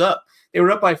 Houston was up. They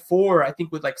were up by 4, I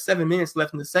think, with like 7 minutes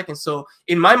left in the second. So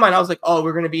in my mind, I was like, oh,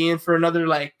 we're going to be in for another,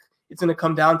 like, it's going to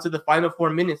come down to the final 4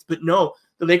 minutes. But no,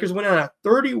 the Lakers went on a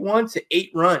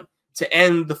 31-8 run to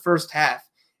end the first half.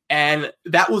 And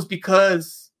that was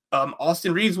because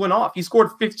Austin Reeves went off. He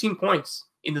scored 15 points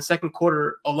in the second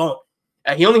quarter alone.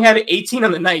 He only had 18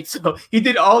 on the night, so he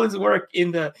did all his work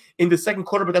in the second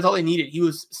quarter, but that's all they needed. He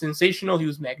was sensational. He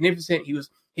was magnificent. He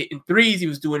was hitting threes. He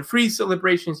was doing free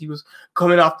celebrations. He was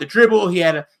coming off the dribble. He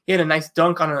had a nice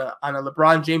dunk on a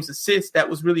LeBron James assist that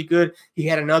was really good. He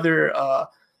had another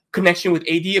connection with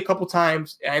AD a couple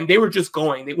times, and they were just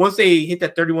going. Once they hit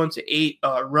that 31-8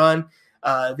 run,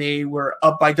 they were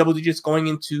up by double digits going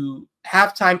into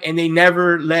halftime, and they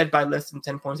never led by less than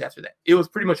 10 points after that. It was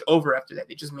pretty much over after that.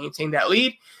 They just maintained that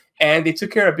lead, and they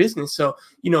took care of business. So,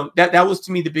 that was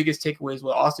to me the biggest takeaway as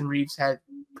well. Austin Reeves had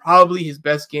probably his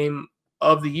best game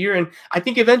of the year, and I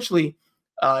think eventually,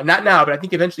 not now, but I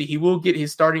think eventually he will get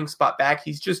his starting spot back.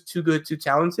 He's just too good, too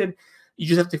talented. You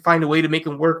just have to find a way to make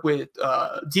him work with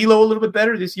D'Lo a little bit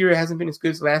better. This year it hasn't been as good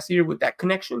as last year with that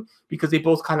connection because they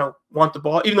both kind of want the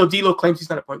ball, even though D'Lo claims he's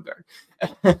not a point guard.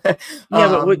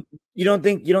 But you don't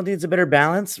think it's a better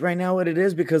balance right now? What it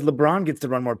is, because LeBron gets to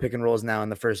run more pick and rolls now in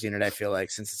the first unit. I feel like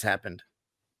since it's happened.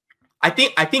 I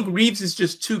think Reeves is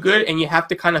just too good, and you have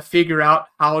to kind of figure out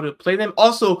how to play them.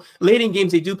 Also, late in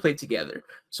games they do play together,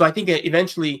 so I think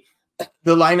eventually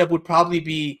the lineup would probably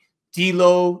be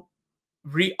D'Lo,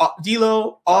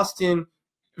 Austin,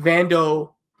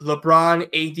 Vando, LeBron,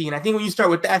 AD, and I think when you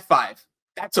start with that 5,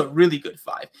 that's a really good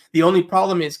 5. The only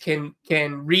problem is can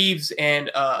Reeves and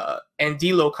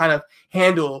D'Lo kind of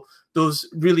handle those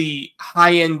really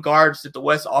high end guards that the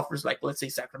West offers, like let's say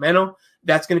Sacramento.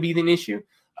 That's going to be an issue.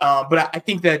 But I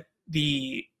think that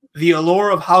the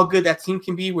allure of how good that team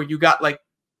can be, where you got like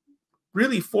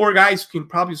really 4 guys who can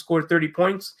probably score 30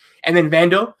 points, and then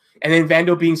Vando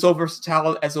being so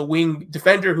versatile as a wing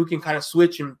defender who can kind of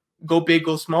switch and go big,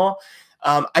 go small.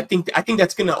 I think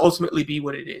that's going to ultimately be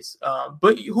what it is.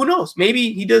 But who knows?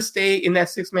 Maybe he does stay in that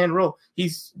 6-man role.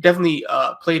 He's definitely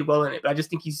played well in it. But I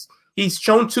just think he's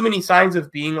shown too many signs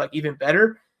of being like even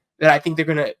better that I think they're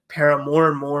going to pair him more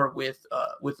and more with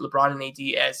LeBron and AD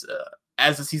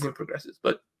as the season progresses.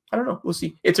 But I don't know. We'll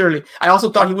see. It's early. I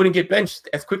also thought he wouldn't get benched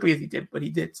as quickly as he did, but he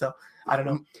did. So I don't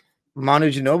know.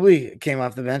 Manu Ginobili came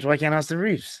off the bench. Why can't Austin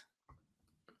Reeves?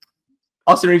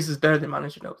 Austin Reeves is better than Manu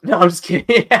Ginobili. No, I'm just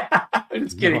kidding. I'm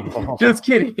just kidding. No. Just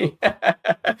kidding.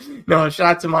 No,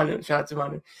 shout out to Manu.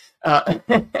 Uh,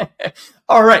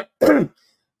 all right.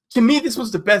 To me, this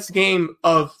was the best game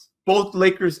of both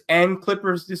Lakers and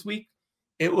Clippers this week.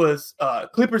 It was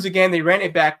Clippers again. They ran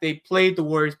it back. They played the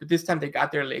Warriors, but this time they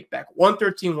got their leg back.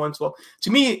 113-112.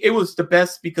 To me, it was the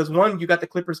best because, one, you got the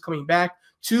Clippers coming back.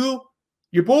 Two,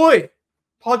 your boy,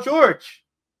 Paul George.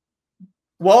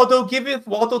 Waldo giveth,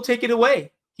 Waldo take it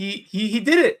away. He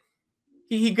did it.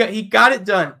 He got it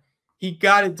done. He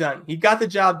got it done. He got the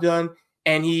job done,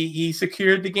 and he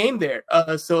secured the game there.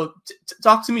 So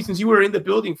talk to me, since you were in the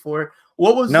building for it.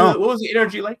 What was the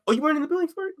energy like? Oh, you weren't in the building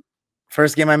for it?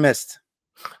 First game I missed.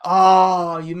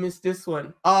 Oh, you missed this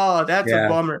one. Oh, that's a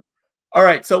bummer. All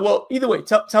right. So, well, either way,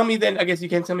 tell me then. I guess you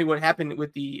can tell me what happened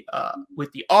with the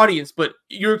audience, but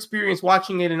your experience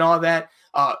watching it and all that.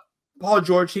 Paul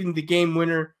George hitting the game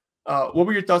winner. What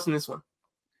were your thoughts on this one?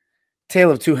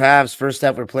 Tale of two halves. First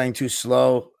half, we're playing too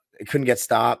slow. It couldn't get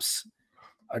stops.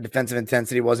 Our defensive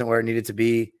intensity wasn't where it needed to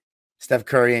be. Steph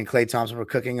Curry and Klay Thompson were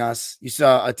cooking us. You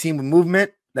saw a team with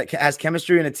movement that has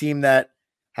chemistry and a team that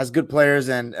has good players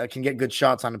and can get good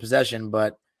shots on the possession,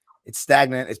 but it's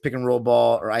stagnant. It's pick and roll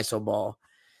ball or ISO ball.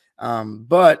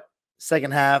 But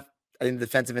second half, I think the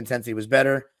defensive intensity was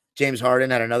better. James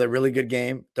Harden had another really good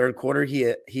game. Third quarter,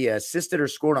 he assisted or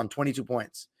scored on 22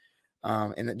 points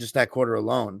in just that quarter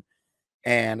alone.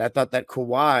 And I thought that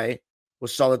Kawhi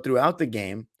was solid throughout the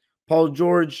game. Paul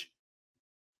George,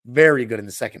 very good in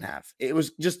the second half. It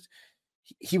was just,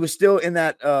 he was still in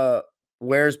that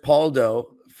where's Pauldo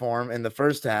form in the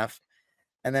first half.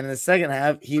 And then in the second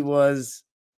half, he was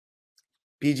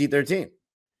PG-13.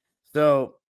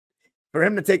 So for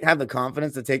him to have the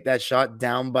confidence to take that shot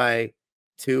down by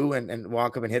 2 and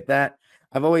walk up and hit that,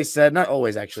 I've always said, not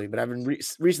always actually, but I've been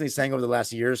recently saying over the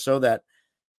last year or so that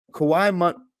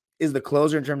Kawhi is the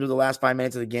closer in terms of the last 5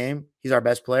 minutes of the game. He's our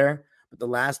best player. But the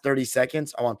last 30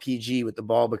 seconds, I want PG with the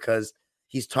ball because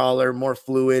he's taller, more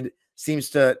fluid, seems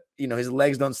to, his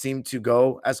legs don't seem to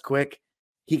go as quick.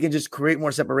 He can just create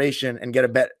more separation and get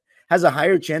has a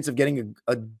higher chance of getting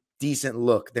a decent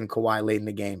look than Kawhi late in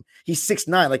the game. He's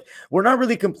 6'9". Like, we're not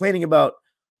really complaining about,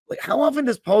 like, how often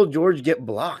does Paul George get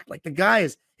blocked? Like, the guy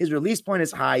his release point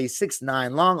is high. He's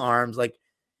 6'9", long arms. Like,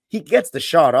 he gets the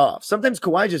shot off. Sometimes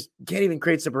Kawhi just can't even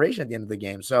create separation at the end of the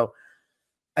game. So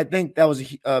I think that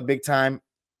was a big time.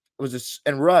 It was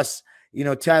and Russ,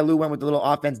 Ty Lue went with the little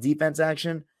offense-defense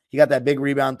action. He got that big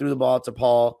rebound, threw the ball to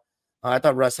Paul. I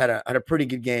thought Russ had a pretty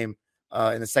good game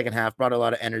in the second half, brought a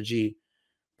lot of energy.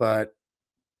 But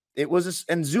it was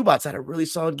and Zubats had a really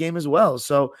solid game as well.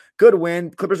 So good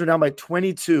win. Clippers were down by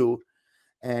 22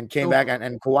 and came back,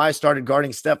 and Kawhi started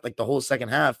guarding Steph like the whole second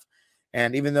half.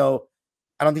 And even though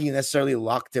I don't think he necessarily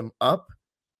locked him up,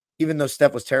 even though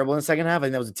Steph was terrible in the second half, I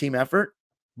think that was a team effort.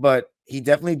 But he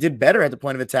definitely did better at the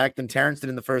point of attack than Terrence did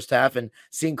in the first half. And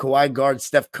seeing Kawhi guard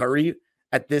Steph Curry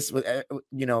at this, with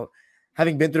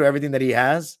having been through everything that he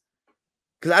has,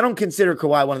 because I don't consider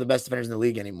Kawhi one of the best defenders in the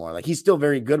league anymore. Like, he's still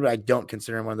very good, but I don't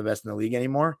consider him one of the best in the league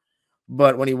anymore.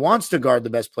 But when he wants to guard the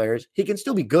best players, he can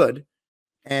still be good.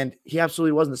 And he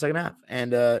absolutely was in the second half.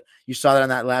 And you saw that on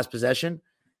that last possession.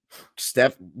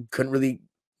 Steph couldn't really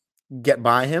get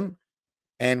by him.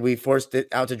 And we forced it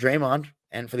out to Draymond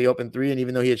and for the open 3. And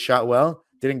even though he had shot well,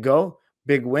 didn't go.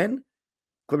 Big win.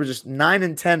 Clippers just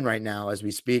 9-10 right now as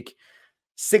we speak.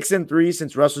 6-3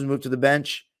 since Russell's moved to the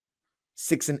bench.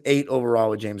 6-8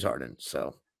 overall with James Harden.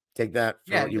 So take that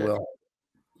for what you will.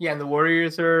 Yeah, and the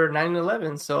Warriors are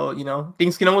 9-11. So,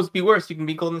 things can almost be worse. You can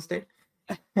beat Golden State.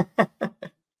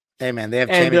 Hey, man, they have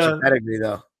championship pedigree,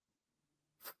 though.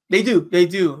 They do.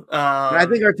 I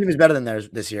think our team is better than theirs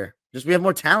this year. Just we have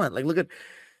more talent. Like, look at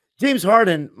James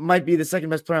Harden might be the second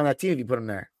best player on that team if you put him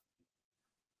there.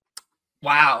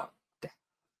 Wow.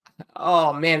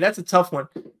 Oh, man, that's a tough one.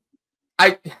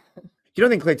 You don't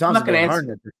think Klay Thompson's better than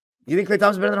Harden? You think Klay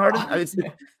Thompson's better than Harden? I mean, it's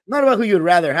not about who you would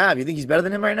rather have. You think he's better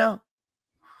than him right now?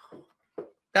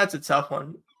 That's a tough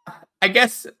one. I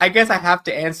guess I have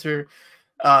to answer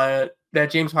that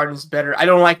James Harden is better. I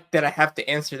don't like that I have to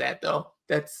answer that, though.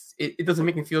 It doesn't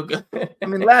make me feel good. I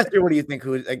mean, last year, what do you think?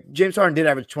 James Harden did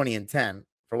average 20 and 10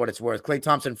 for what it's worth. Klay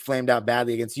Thompson flamed out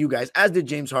badly against you guys, as did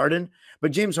James Harden.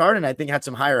 But James Harden, I think, had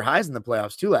some higher highs in the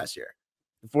playoffs too last year.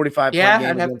 45 yeah,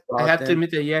 I have to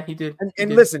admit that. Yeah, he did.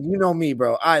 And listen, you know me,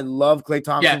 bro. I love Klay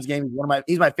Thompson's game.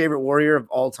 He's my favorite Warrior of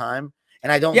all time.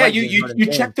 And I don't. Yeah, you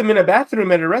checked him in a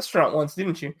bathroom at a restaurant once,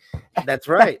 didn't you? That's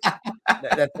right.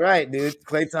 That's right, dude.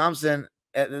 Klay Thompson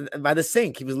by the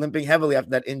sink. He was limping heavily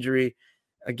after that injury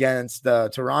against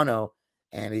Toronto,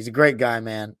 and he's a great guy,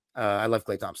 man. I love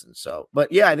Klay Thompson. So,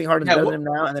 but yeah, I think Harden's better than him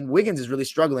now. And then Wiggins is really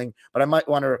struggling. But I might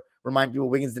want to remind people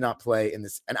Wiggins did not play in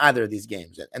either of these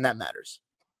games, and that matters.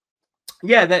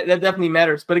 Yeah, that definitely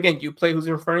matters. But again, you play who's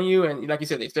in front of you, and like you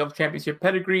said, they still have championship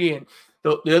pedigree, and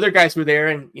the other guys were there,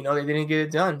 and they didn't get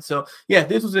it done. So yeah,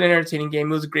 this was an entertaining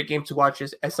game. It was a great game to watch.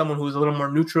 As someone who was a little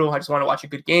more neutral, I just want to watch a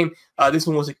good game. This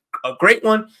one was a great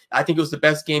one. I think it was the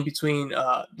best game between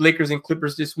Lakers and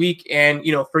Clippers this week. And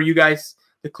for you guys,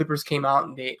 the Clippers came out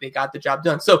and they got the job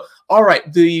done. So all right,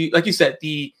 like you said,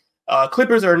 the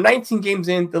Clippers are 19 games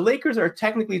in. The Lakers are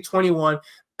technically 21.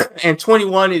 And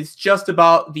 21 is just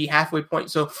about the halfway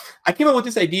point. So I came up with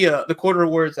this idea, the quarter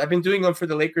awards. I've been doing them for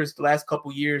the Lakers the last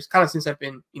couple years, kind of since I've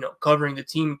been, covering the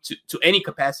team to any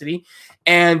capacity.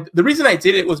 And the reason I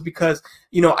did it was because,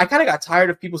 I kind of got tired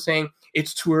of people saying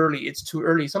it's too early. It's too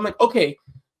early. So I'm like, okay,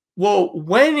 well,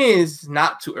 when is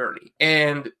not too early?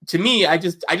 And to me, I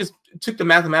just took the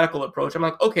mathematical approach. I'm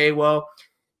like, okay, well,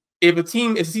 if a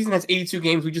season has 82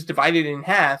 games, we just divide it in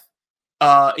half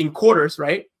in quarters,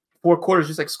 right? 4 quarters,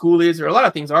 just like school is, or a lot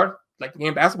of things are, like the game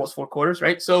of basketball is 4 quarters,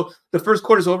 right? So the first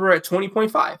quarter is over at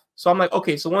 20.5. So I'm like,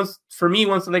 okay, so once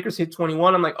the Lakers hit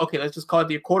 21, I'm like, okay, let's just call it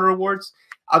the quarter awards.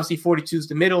 Obviously 42 is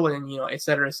the middle, and et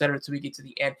cetera, until we get to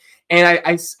the end. And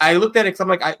I looked at it because I'm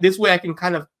like, this way I can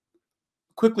kind of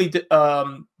quickly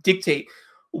dictate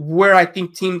where I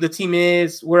think the team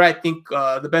is, where I think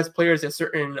the best players at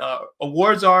certain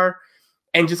awards are,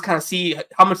 and just kind of see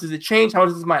how much does it change? How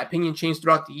does my opinion change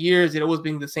throughout the years? It always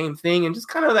been the same thing, and just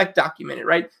kind of like document it,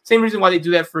 right? Same reason why they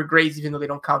do that for grades, even though they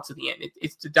don't count to the end.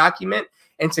 It's to document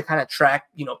and to kind of track,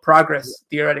 progress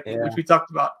theoretically, which we talked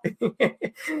about.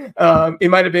 It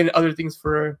might have been other things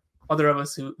for other of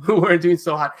us who weren't doing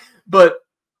so hot, but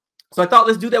so I thought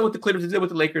let's do that with the Clippers. Let's do it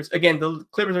with the Lakers. Again, the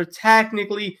Clippers are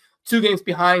technically 2 games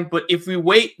behind, but if we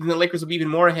wait, then the Lakers will be even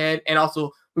more ahead, and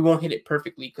also we won't hit it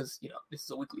perfectly because this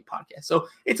is a weekly podcast. So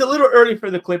it's a little early for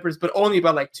the Clippers, but only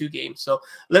about like 2 games. So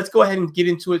let's go ahead and get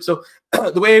into it. So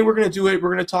the way we're going to do it, we're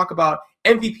going to talk about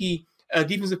MVP,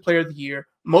 Defensive Player of the Year,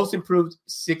 Most Improved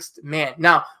Sixth Man.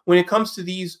 Now, when it comes to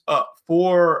these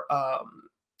 4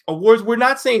 awards, we're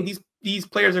not saying these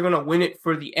players are going to win it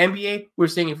for the NBA. We're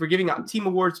saying if we're giving out team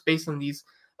awards based on these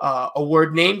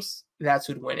award names, that's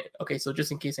who'd win it. Okay, so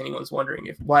just in case anyone's wondering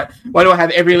why do I have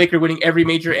every Laker winning every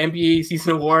major NBA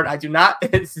season award? I do not.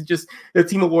 It's just the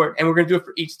team award, and we're going to do it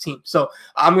for each team. So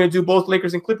I'm going to do both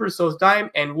Lakers and Clippers, so it's Dime,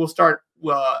 and we'll start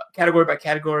category by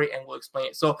category, and we'll explain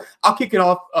it. So I'll kick it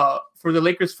off for the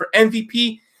Lakers for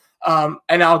MVP,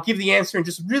 and I'll give the answer in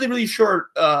just really, really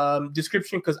short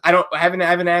description because I haven't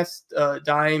asked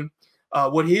Dime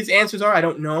what his answers are. I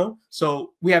don't know,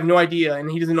 so we have no idea, and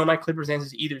he doesn't know my Clippers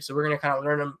answers either. So we're going to kind of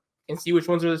learn them and see which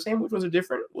ones are the same, which ones are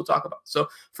different. We'll talk about. So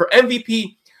for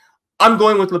MVP, I'm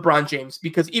going with LeBron James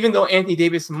because even though Anthony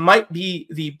Davis might be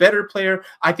the better player,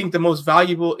 I think the most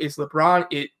valuable is LeBron.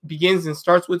 It begins and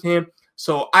starts with him.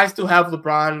 So I still have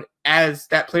LeBron as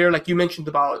that player. Like you mentioned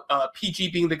about PG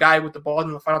being the guy with the ball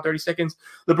in the final 30 seconds.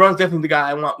 LeBron's definitely the guy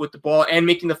I want with the ball and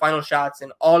making the final shots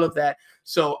and all of that.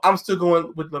 So I'm still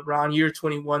going with LeBron, year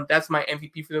 21. That's my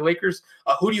MVP for the Lakers.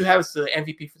 Who do you have as the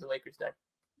MVP for the Lakers then?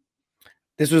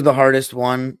 This was the hardest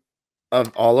one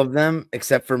of all of them,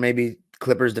 except for maybe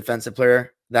Clippers defensive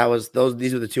player. These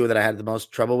were the 2 that I had the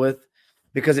most trouble with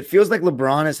because it feels like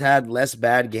LeBron has had less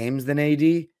bad games than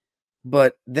AD.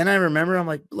 But then I remember, I'm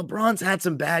like, LeBron's had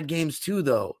some bad games too,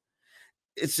 though.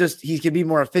 It's just he can be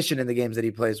more efficient in the games that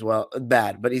he plays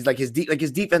bad. But he's like his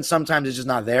defense sometimes is just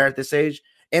not there at this age.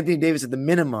 Anthony Davis, at the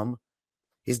minimum,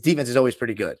 his defense is always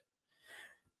pretty good.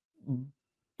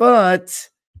 But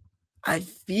I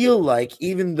feel like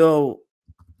even though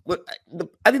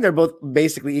I think they're both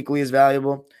basically equally as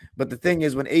valuable, but the thing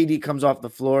is when AD comes off the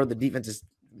floor, the defense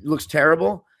looks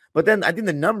terrible. But then I think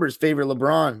the numbers favor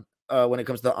LeBron when it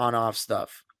comes to on-off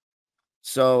stuff.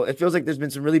 So it feels like there's been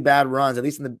some really bad runs, at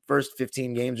least in the first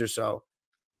 15 games or so,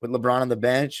 with LeBron on the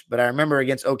bench. But I remember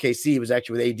against OKC, it was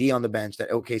actually with AD on the bench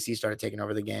that OKC started taking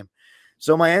over the game.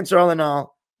 So my answer, all in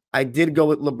all, I did go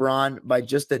with LeBron by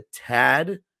just a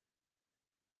tad.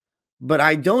 But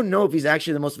I don't know if he's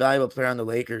actually the most valuable player on the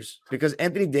Lakers because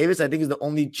Anthony Davis, I think, is the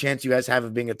only chance you guys have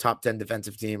of being a top 10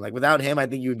 defensive team. Like without him, I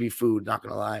think you would be food, not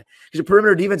going to lie. Because your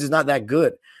perimeter defense is not that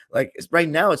good. Like right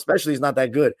now, especially, is not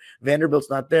that good. Vanderbilt's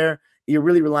not there. You're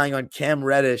really relying on Cam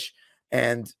Reddish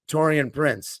and Taurean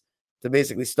Prince to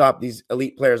basically stop these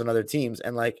elite players on other teams.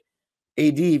 And like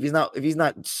AD, if he's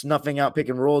not snuffing out pick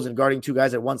and rolls and guarding 2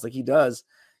 guys at once like he does,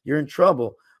 you're in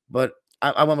trouble. But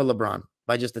I went with LeBron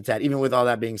by just a tad. Even with all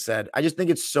that being said, I just think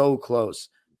it's so close.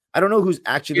 I don't know who's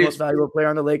actually the most valuable player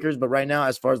on the Lakers, but right now,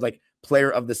 as far as like player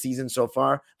of the season so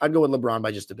far, I'd go with LeBron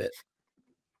by just a bit.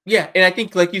 Yeah, and I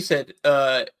think, like you said,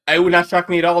 it would not shock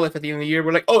me at all if at the end of the year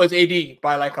we're like, oh, it's AD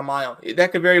by like a mile.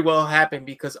 That could very well happen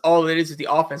because all it is the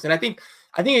offense. And I think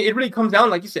I think it really comes down,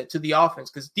 like you said, to the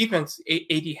offense, because defense,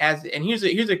 AD has it. And here's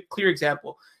a clear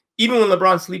example. Even when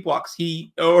LeBron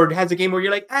sleepwalks, or has a game where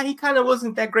you're like, he kind of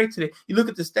wasn't that great today. You look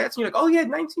at the stats and you're like, oh, he had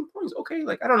 19 points. Okay,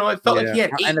 like I don't know, it felt like he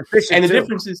had 8. And the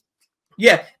difference is,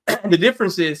 the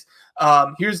difference is,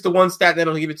 here's the one stat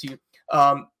that'll give it to you.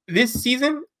 This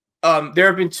season, there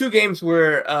have been 2 games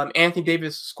where Anthony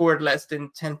Davis scored less than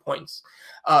 10 points.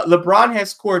 LeBron has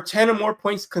scored 10 or more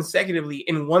points consecutively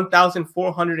in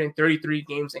 1,433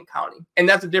 games and counting. And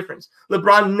that's the difference.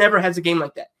 LeBron never has a game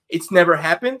like that. It's never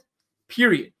happened,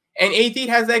 period. And AD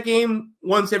has that game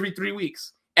once every 3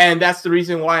 weeks. And that's the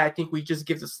reason why I think we just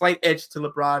give a slight edge to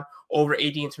LeBron over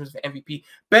AD in terms of MVP.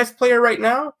 Best player right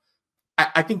now,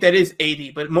 I think that is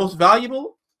AD. But most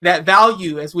valuable, that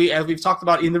value, as we've talked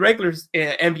about in the regular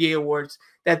NBA awards,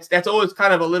 that's always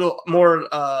kind of a little more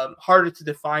harder to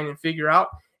define and figure out.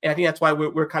 And I think that's why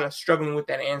we're kind of struggling with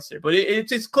that answer. But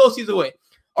it's close either way.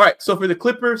 All right, so for the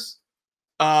Clippers,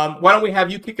 why don't we have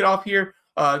you kick it off here?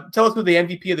 Tell us who the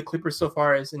MVP of the Clippers so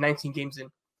far is in 19 games in.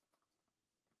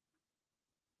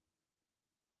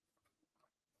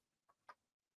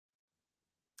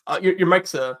 Your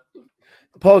mic's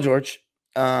Paul George.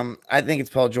 I think it's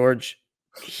Paul George.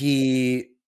 I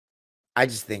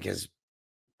just think has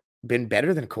been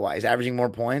better than Kawhi. He's averaging more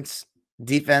points.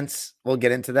 Defense, we'll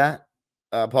get into that.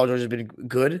 Paul George has been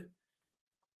good,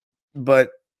 but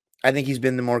I think he's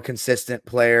been the more consistent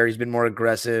player. He's been more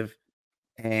aggressive,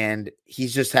 and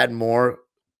he's just had more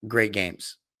great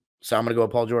games. So I'm going to go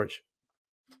with Paul George.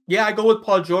 Yeah, I go with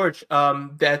Paul George.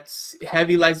 That's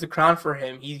heavy lies the crown for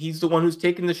him. He's the one who's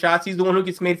taking the shots. He's the one who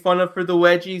gets made fun of for the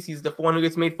wedgies. He's the one who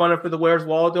gets made fun of for the Where's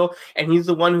Waldo. And he's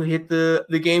the one who hit the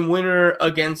game winner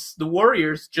against the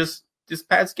Warriors just this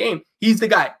past game. He's the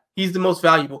guy. He's the most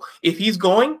valuable. If he's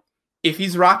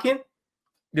rocking,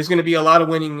 there's going to be a lot of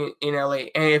winning in LA.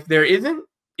 And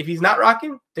if he's not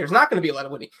rocking, there's not going to be a lot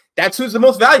of winning. That's who's the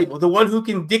most valuable, the one who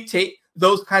can dictate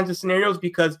those kinds of scenarios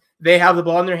because they have the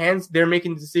ball in their hands. They're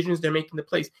making the decisions. They're making the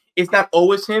plays. It's not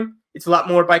always him. It's a lot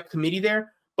more by committee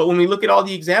there. But when we look at all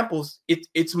the examples,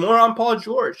 it's more on Paul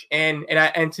George. And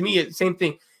to me, it's the same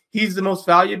thing. He's the most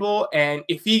valuable. And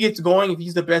if he gets going, if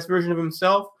he's the best version of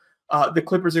himself, the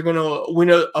Clippers are going to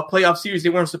win a playoff series they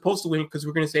weren't supposed to win because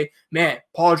we're going to say, man,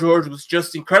 Paul George was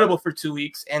just incredible for 2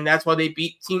 weeks. And that's why they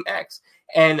beat Team X.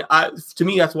 And to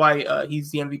me, that's why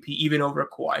he's the MVP, even over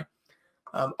Kawhi.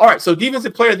 All right, so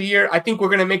Defensive Player of the Year. I think we're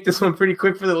going to make this one pretty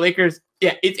quick for the Lakers.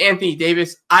 Yeah, it's Anthony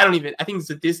Davis. I think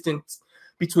the distance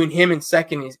between him and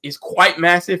second is quite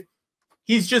massive.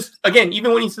 He's just, again,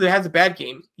 even when he has a bad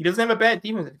game, he doesn't have a bad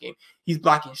defensive game. He's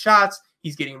blocking shots.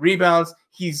 He's getting rebounds.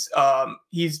 He's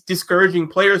discouraging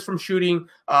players from shooting.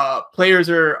 Players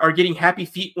are getting happy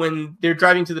feet when they're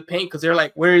driving to the paint because they're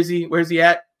like, where is he? Where's he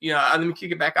at? Let me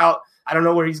kick it back out. I don't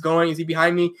know where he's going. Is he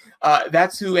behind me?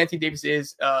 That's who Anthony Davis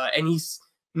is. And he's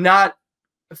not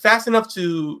fast enough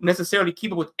to necessarily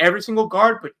keep up with every single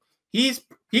guard, but he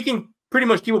can pretty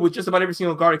much keep up with just about every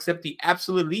single guard except the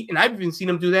absolute elite. And I've even seen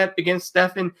him do that against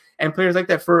Stephen and players like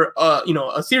that for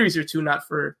a series or two, not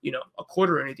for a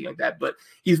quarter or anything like that. But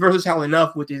he's versatile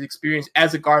enough with his experience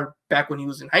as a guard back when he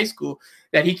was in high school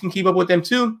that he can keep up with them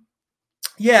too.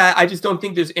 Yeah, I just don't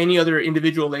think there's any other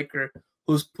individual Laker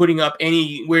who's putting up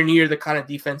anywhere near the kind of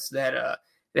defense that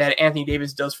Anthony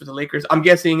Davis does for the Lakers. I'm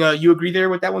guessing you agree there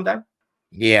with that one, Dime?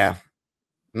 Yeah.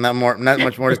 Not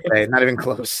much more to say. Not even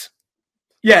close.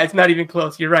 Yeah, it's not even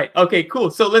close. You're right. Okay,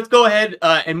 cool. So let's go ahead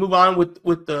and move on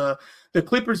with the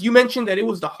Clippers. You mentioned that it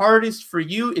was the hardest for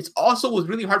you. It also was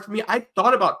really hard for me. I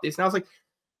thought about this, and I was like,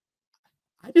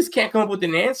 I just can't come up with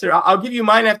an answer. I'll give you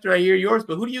mine after I hear yours,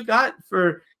 but who do you got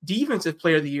for Defensive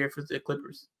Player of the Year for the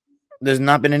Clippers? There's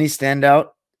not been any standout.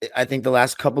 I think the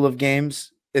last couple of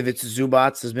games, if it's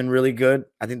Zubats, has been really good.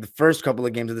 I think the first couple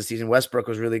of games of the season, Westbrook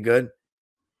was really good.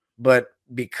 But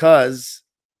because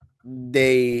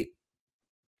I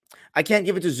can't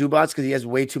give it to Zubats because he has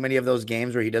way too many of those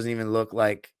games where he doesn't even look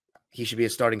like he should be a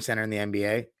starting center in the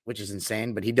NBA, which is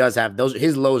insane. But he does have those.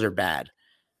 His lows are bad.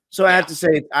 So I have to say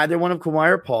it's either one of Kawhi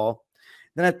or Paul.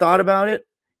 Then I thought about it.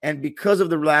 And because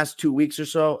of the last 2 weeks or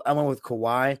so, I went with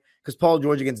Kawhi because Paul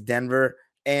George against Denver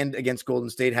and against Golden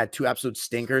State had 2 absolute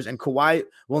stinkers. And Kawhi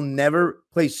will never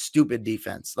play stupid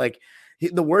defense. Like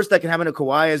the worst that can happen to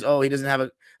Kawhi is, he doesn't have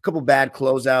a couple bad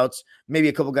closeouts. Maybe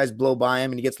a couple guys blow by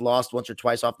him and he gets lost once or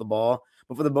twice off the ball.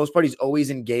 But for the most part, he's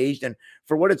always engaged. And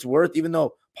for what it's worth, even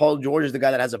though Paul George is the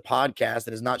guy that has a podcast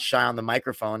and is not shy on the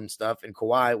microphone and stuff, and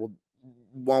Kawhi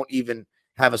won't even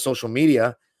have a social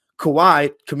media,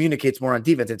 Kawhi communicates more on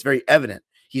defense. It's very evident.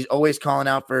 He's always calling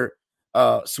out for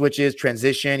switches,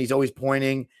 transition. He's always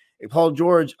pointing. Paul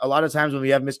George, a lot of times when we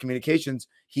have miscommunications,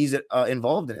 he's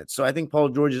involved in it. So I think Paul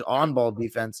George's on-ball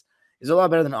defense is a lot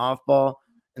better than off-ball.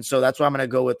 And so that's why I'm going to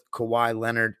go with Kawhi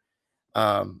Leonard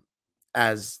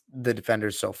as the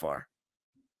defenders so far.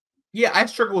 Yeah, I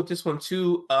struggle with this one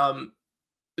too.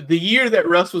 The year that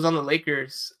Russ was on the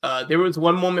Lakers, there was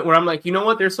one moment where I'm like, you know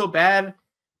what? They're so bad.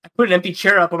 I put an empty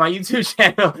chair up on my YouTube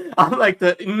channel. I'm like,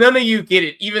 none of you get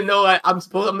it, even though I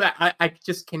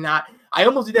just cannot. I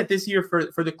almost did that this year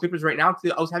for the Clippers right now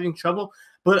because I was having trouble.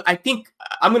 But I think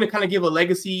I'm going to kind of give a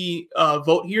legacy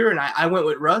vote here, and I went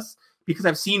with Russ because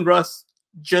I've seen Russ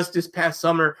just this past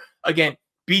summer, again,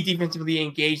 be defensively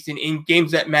engaged in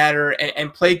games that matter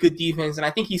and play good defense. And I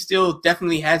think he still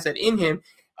definitely has that in him.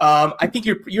 I think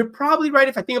you're probably right.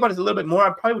 If I think about it a little bit more,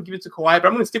 I probably would give it to Kawhi, but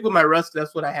I'm going to stick with my Russ because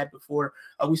that's what I had before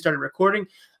we started recording.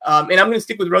 And I'm going to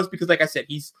stick with Russ because, like I said,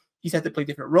 he's had to play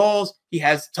different roles. He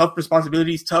has tough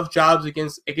responsibilities, tough jobs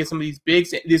against some of these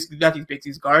bigs,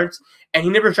 these guards, and he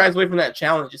never shies away from that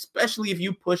challenge, especially if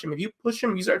you push him. If you push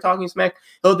him, you start talking smack,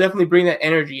 he'll definitely bring that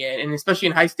energy in. And especially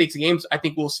in high-stakes games, I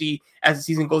think we'll see as the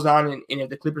season goes on and if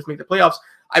the Clippers make the playoffs,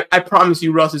 I promise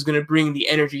you Russ is going to bring the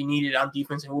energy needed on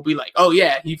defense, and we'll be like, oh,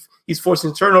 yeah, he's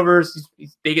forcing turnovers.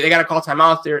 They got to call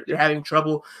timeouts. They're having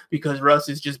trouble because Russ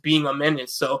is just being a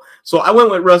menace. So I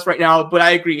went with Russ right now, but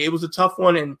I agree. It was a tough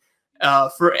one, and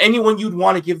for anyone you'd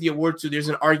want to give the award to, there's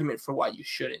an argument for why you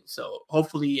shouldn't. So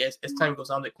hopefully as time goes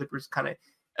on, the Clippers kind of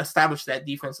establish that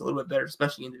defense a little bit better,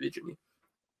 especially individually.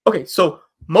 Okay, so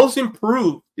most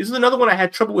improved. This is another one I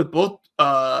had trouble with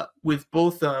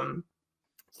both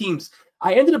teams.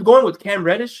 I ended up going with Cam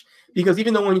Reddish because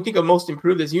even though when you think of most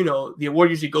improved, as you know, the award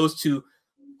usually goes to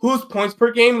whose points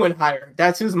per game went higher.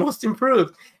 That's who's most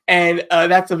improved. And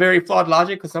that's a very flawed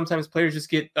logic because sometimes players just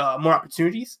get more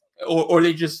opportunities or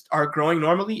they just are growing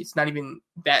normally. It's not even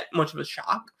that much of a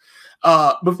shock.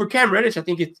 But for Cam Reddish, I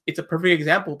think it's a perfect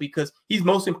example because he's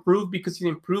most improved because he's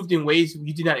improved in ways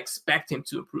you did not expect him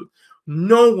to improve.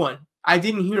 No one, I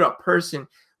didn't hear a person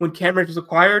when Cam Reddish was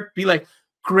acquired be like,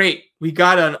 great, we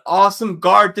got an awesome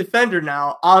guard defender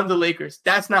now on the Lakers.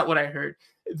 That's not what I heard.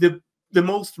 The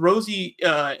most rosy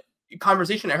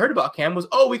conversation I heard about Cam was,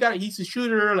 oh, he's a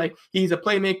shooter, like he's a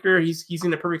playmaker, he's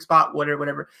in the perfect spot,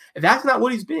 whatever. And that's not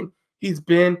what he's been. He's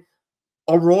been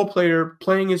a role player,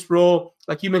 playing his role,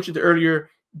 like you mentioned earlier,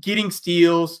 getting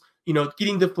steals,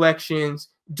 getting deflections,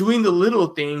 doing the little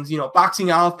things, boxing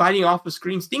out, fighting off of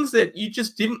screens, things that you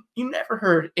never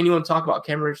heard anyone talk about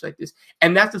Cam Reddish like this.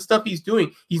 And that's the stuff he's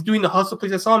doing. He's doing the hustle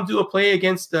plays. I saw him do a play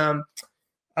against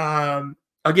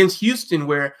Houston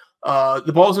where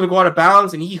the ball was going to go out of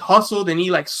bounds and he hustled and he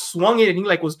swung it and he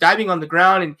was diving on the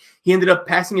ground and he ended up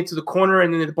passing it to the corner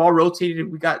and then the ball rotated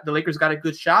and the Lakers got a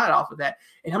good shot off of that.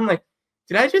 And I'm like,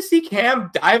 did I just see Cam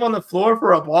dive on the floor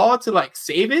for a ball to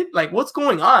save it? What's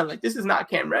going on? This is not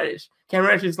Cam Reddish. Cam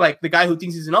Reddish is the guy who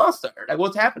thinks he's an all-star.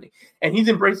 What's happening? And he's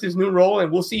embraced his new role,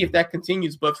 and we'll see if that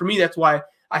continues. But for me, that's why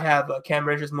I have Cam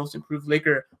Reddish as most improved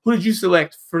Laker. Who did you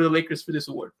select for the Lakers for this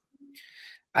award?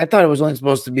 I thought it was only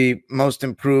supposed to be most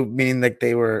improved, meaning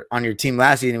they were on your team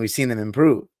last season and we've seen them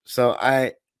improve. So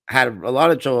I had a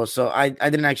lot of trouble. So I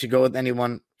didn't actually go with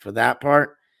anyone for that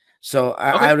part. So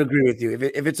I would agree with you.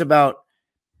 If it's about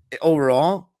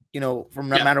overall, from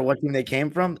no matter what team they came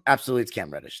from, absolutely it's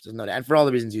Cam Reddish. There's no doubt. And for all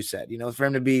the reasons you said, for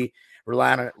him to be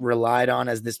relied on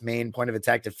as this main point of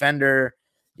attack defender,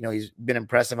 he's been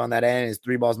impressive on that end. His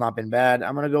three ball's not been bad.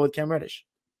 I'm going to go with Cam Reddish.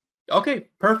 Okay,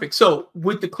 perfect. So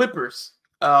with the Clippers,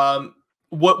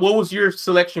 what was your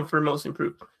selection for most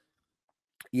improved?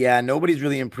 Yeah, nobody's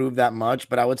really improved that much,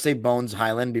 but I would say Bones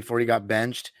Highland before he got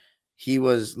benched, he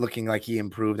was looking like he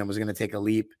improved and was going to take a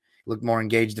leap. He looked more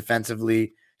engaged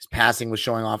defensively. His passing was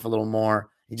showing off a little more.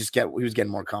 He was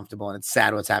getting more comfortable, and it's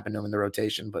sad what's happened to him in the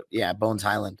rotation. But yeah, Bones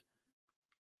Highland.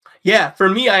 Yeah, for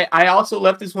me, I also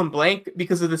left this one blank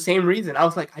because of the same reason. I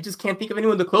was like, I just can't think of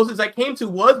anyone. The closest I came to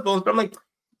was Bones, but I'm like,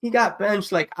 he got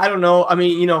benched. I don't know. I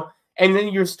mean, and then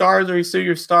your stars are still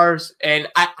your stars. And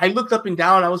I looked up and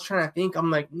down. I was trying to think.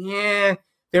 I'm like, yeah,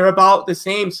 they're about the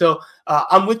same. So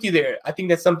I'm with you there. I think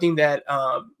that's something that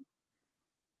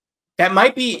that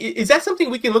might be. Is that something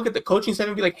we can look at the coaching staff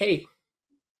and be like, hey,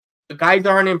 the guys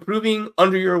aren't improving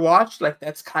under your watch?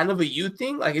 That's kind of a you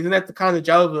thing. Isn't that the kind of the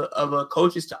job of a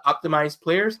coach is to optimize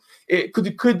players? Could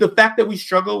the fact that we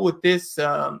struggle with this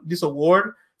this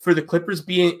award for the Clippers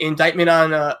be an indictment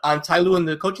on Ty Lue and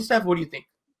the coaching staff? What do you think?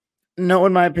 No,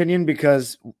 in my opinion,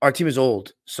 because our team is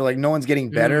old. So no one's getting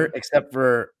better except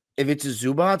for if it's a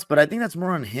Zubats, but I think that's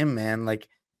more on him, man.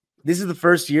 This is the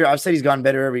first year. I've said he's gotten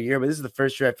better every year, but this is the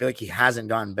first year I feel like he hasn't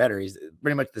gotten better. He's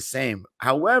pretty much the same.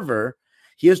 However,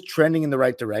 he is trending in the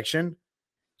right direction.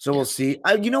 So we'll see.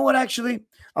 You know what? Actually,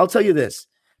 I'll tell you this.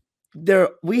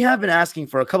 We have been asking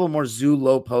for a couple more Zoo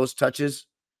low post touches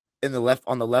on the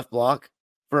left block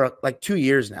for like 2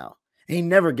 years now. And he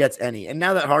never gets any. And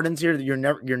now that Harden's here, you're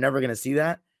never going to see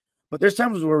that. But there's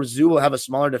times where Zoo will have a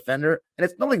smaller defender, and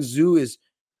it's not like Zoo is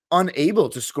unable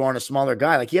to score on a smaller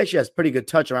guy. Like, he actually has pretty good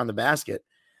touch around the basket.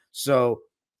 So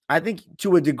I think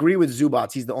to a degree with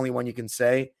Zubats, he's the only one you can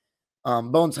say.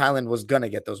 Bones Highland was going to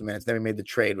get those minutes. Then we made the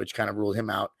trade, which kind of ruled him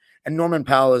out. And Norman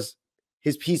Powell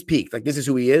he's peaked. Like, this is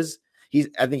who he is.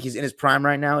 I think he's in his prime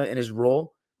right now in his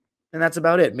role. And that's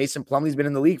about it. Mason Plumlee's been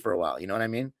in the league for a while. You know what I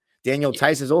mean? Daniel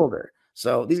Tice is older.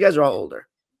 So these guys are all older.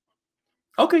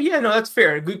 Okay, yeah, no, that's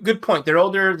fair. Good point. They're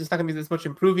older. There's not going to be this much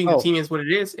improving. The team is what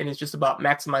it is, and it's just about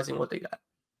maximizing what they got.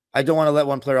 I don't want to let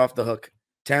one player off the hook.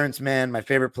 Terrence Mann, my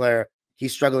favorite player,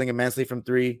 he's struggling immensely from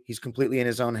three. He's completely in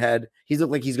his own head. He's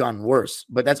looked like he's gotten worse,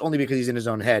 but that's only because he's in his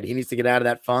own head. He needs to get out of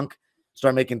that funk,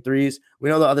 start making threes. We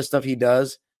know the other stuff he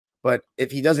does, but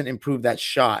if he doesn't improve that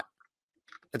shot,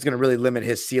 that's going to really limit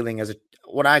his ceiling as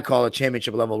what I call a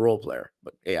championship level role player.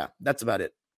 But yeah, that's about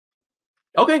it.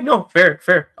 Okay, no, fair.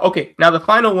 Okay, now the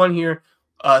final one here,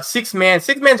 six man.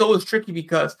 Six man's always tricky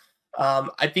because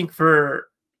I think for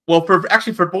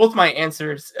both my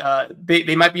answers,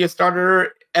 they might be a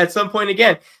starter at some point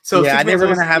again. So yeah, I think we're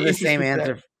gonna have the same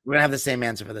answer. We're gonna have the same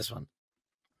answer for this one.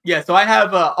 Yeah, so I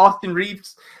have Austin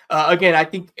Reeves. Again, I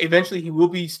think eventually he will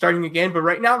be starting again, but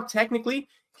right now, technically,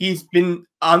 he's been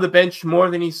on the bench more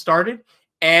than he started,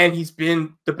 and he's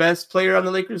been the best player on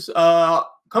the Lakers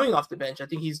coming off the bench. I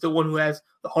think he's the one who has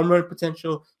the home run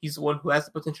potential. He's the one who has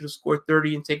the potential to score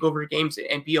 30 and take over games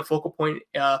and be a focal point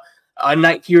a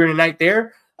night here and a night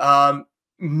there.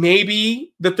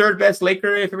 Maybe the third best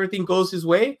Laker if everything goes his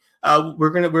way.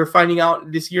 We're finding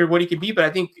out this year what he can be, but I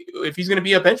think if he's going to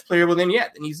be a bench player, well then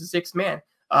he's the sixth man.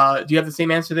 Do you have the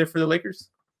same answer there for the Lakers?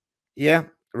 Yeah,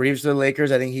 Reeves to the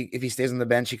Lakers. I think if he stays on the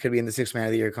bench, he could be in the sixth man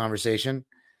of the year conversation.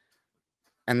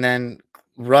 And then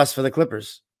Russ for the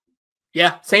Clippers.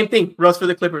 Yeah, same thing. Russ for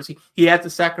the Clippers. He had to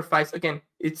sacrifice. Again,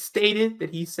 it's stated that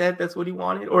he said that's what he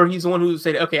wanted, or he's the one who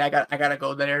said, "Okay, I gotta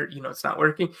go there. It's not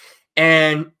working."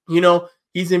 And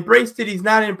he's embraced it. He's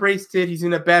not embraced it. He's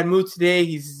in a bad mood today.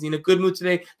 He's in a good mood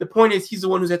today. The point is, he's the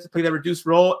one who's had to play that reduced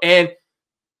role, and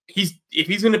if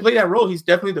he's going to play that role, he's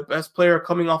definitely the best player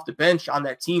coming off the bench on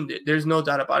that team. There's no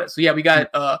doubt about it. So yeah, we got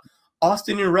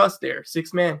Austin and Russ there,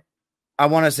 six man. I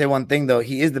want to say one thing though.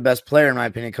 He is the best player in my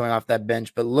opinion coming off that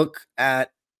bench. But look at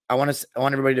I want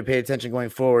everybody to pay attention going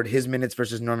forward. His minutes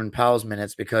versus Norman Powell's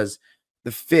minutes, because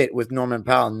the fit with Norman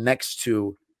Powell next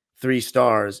to 3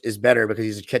 stars is better because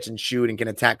he's a catch and shoot and can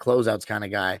attack closeouts kind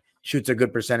of guy. Shoots a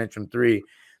good percentage from 3.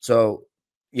 So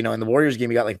in the Warriors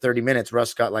game, he got like 30 minutes.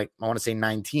 Russ got I want to say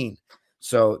 19.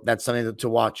 So that's something to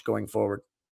watch going forward.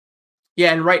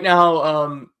 Yeah, and right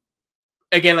now,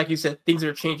 again, like you said, things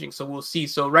are changing, so we'll see.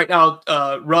 So right now,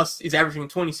 Russ is averaging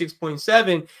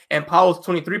 26.7 and Powell's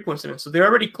 23.7. So they're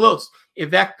already close. If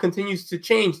that continues to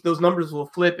change, those numbers will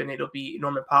flip, and it'll be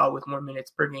Norman Powell with more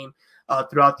minutes per game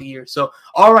throughout the year. So,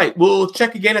 all right, we'll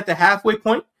check again at the halfway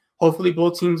point. Hopefully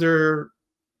both teams are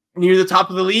near the top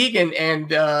of the league, and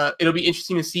it'll be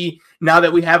interesting to see now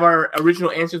that we have our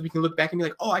original answers. We can look back and be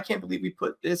like, oh, I can't believe we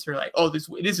put this, or like, oh, this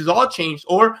is all changed,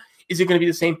 or is it going to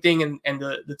be the same thing and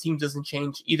the team doesn't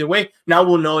change either way? Now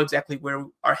we'll know exactly where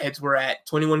our heads were at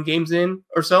 21 games in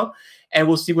or so, and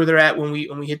we'll see where they're at when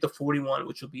we hit the 41,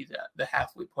 which will be the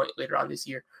halfway point later on this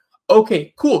year.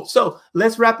 Okay, cool. So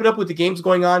let's wrap it up with the games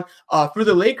going on. For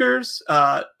the Lakers,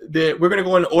 we're going to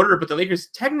go in order, but the Lakers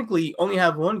technically only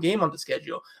have one game on the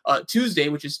schedule. Tuesday,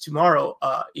 which is tomorrow,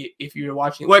 if you're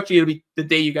watching. Well, actually, it'll be the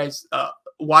day you guys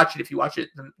watch it, if you watch it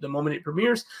the moment it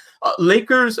premieres.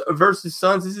 Lakers versus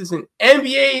Suns. This is an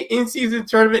NBA in-season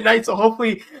tournament night, so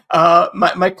hopefully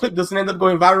my clip doesn't end up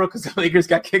going viral because the Lakers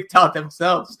got kicked out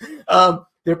themselves.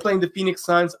 They're playing the Phoenix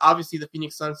Suns. Obviously, the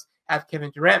Phoenix Suns have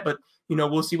Kevin Durant, but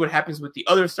we'll see what happens with the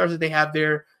other stars that they have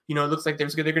there. It looks like they're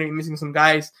going to be missing some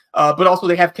guys, but also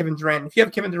they have Kevin Durant. If you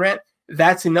have Kevin Durant,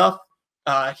 that's enough.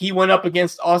 He went up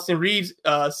against Austin Reeves,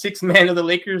 sixth man of the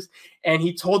Lakers, and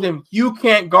he told him, "You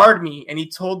can't guard me." And he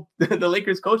told the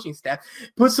Lakers coaching staff,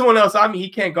 "Put someone else on me. He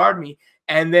can't guard me."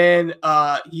 And then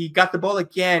he got the ball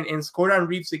again and scored on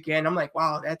Reeves again. I'm like,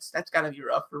 wow, that's got to be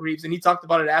rough for Reeves. And he talked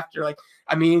about it after, like,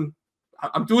 I mean,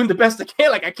 I'm doing the best I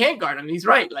can. Like, I can't guard him. He's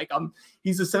right. Like,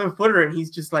 he's a 7-footer, and he's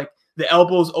just like, the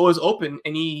elbow's always open,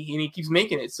 and he keeps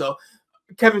making it. So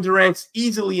Kevin Durant's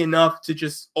easily enough to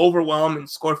just overwhelm and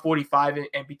score 45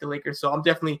 and beat the Lakers. So I'm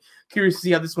definitely curious to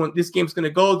see how this game's going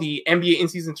to go. The NBA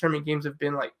in-season tournament games have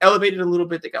been like elevated a little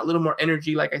bit. They got a little more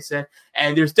energy, like I said,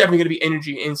 and there's definitely going to be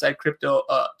energy inside crypto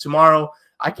tomorrow.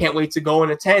 I can't wait to go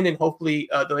and attend, and hopefully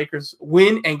the Lakers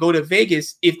win and go to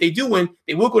Vegas. If they do win,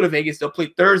 they will go to Vegas. They'll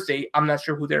play Thursday. I'm not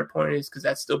sure who their opponent is because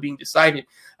that's still being decided.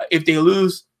 If they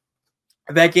lose,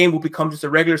 that game will become just a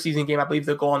regular season game. I believe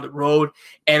they'll go on the road.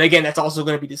 And again, that's also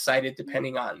going to be decided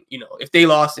depending on, if they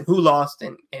lost and who lost,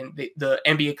 and the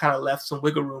NBA kind of left some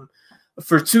wiggle room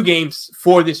for 2 games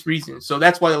for this reason. So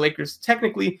that's why the Lakers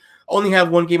technically only have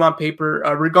 1 game on paper.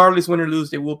 Regardless, win or lose,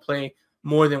 they will play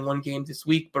more than 1 game this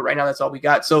week. But right now, that's all we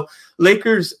got. So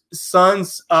Lakers,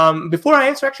 Suns. Before I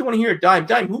answer, I actually want to hear Dime.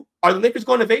 Dime, who are the Lakers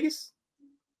going to Vegas?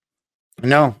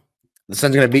 No, the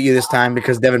Suns are going to beat you this time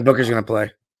because Devin Booker's going to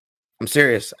play. I'm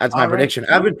serious. That's my prediction.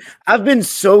 I've been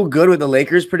so good with the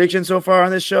Lakers prediction so far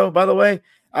on this show. By the way,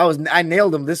 I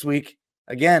nailed them this week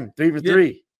again, 3 for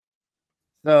 3.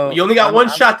 So you only got one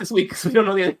shot this week because we don't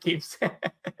know the other games.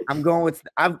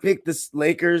 I've picked this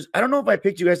Lakers. I don't know if I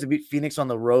picked you guys to beat Phoenix on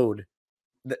the road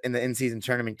in the in-season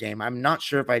tournament game. I'm not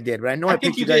sure if I did, but I know I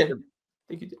picked you guys. I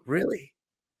think you did. Really?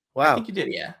 Wow. I think you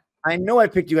did. Yeah. I know I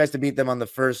picked you guys to beat them on the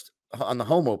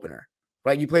home opener.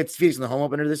 Right? You played Phoenix in the home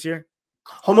opener this year.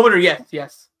 Home opener,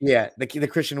 yes. Yeah, the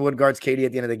Christian Wood guards KD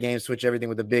at the end of the game, switch everything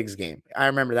with the bigs game. I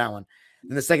remember that one.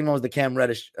 And the second one was the Cam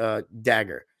Reddish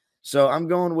dagger. So I'm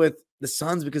going with the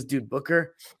Suns because, dude,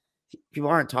 Booker, people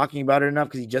aren't talking about it enough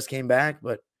because he just came back.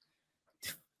 But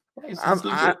I've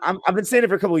been saying it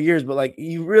for a couple of years, but like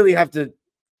you really have to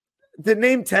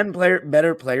name 10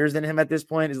 better players than him at this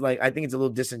point is like I think it's a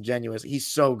little disingenuous. He's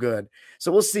so good.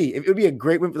 So we'll see. It would be a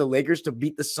great win for the Lakers to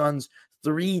beat the Suns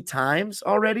 3 times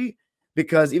already.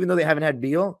 Because even though they haven't had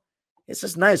Beal, it's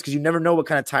just nice because you never know what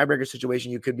kind of tiebreaker situation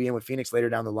you could be in with Phoenix later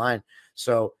down the line.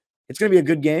 So it's going to be a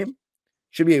good game.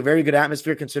 Should be a very good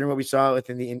atmosphere considering what we saw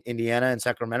within the Indiana and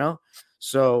Sacramento.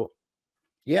 So,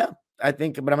 yeah, I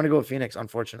think, but I'm going to go with Phoenix,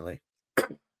 unfortunately.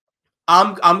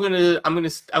 I'm gonna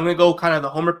go kind of the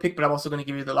homer pick, but I'm also going to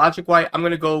give you the logic why. I'm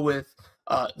going to go with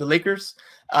the Lakers.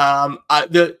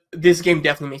 This game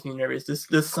definitely makes me nervous.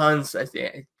 The Suns,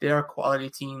 they're a quality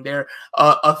team. They're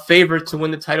a favorite to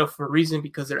win the title for a reason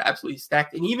because they're absolutely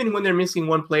stacked. And even when they're missing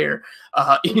one player,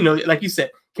 like you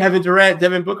said, Kevin Durant,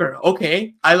 Devin Booker.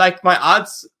 Okay, I like my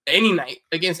odds any night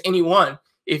against anyone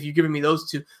if you're giving me those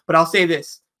 2. But I'll say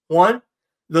this: 1,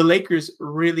 the Lakers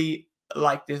really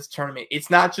like this tournament. It's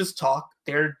not just talk.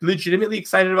 They're legitimately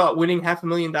excited about winning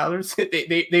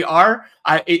 $500,000. They are.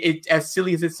 It as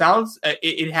silly as it sounds,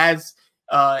 it has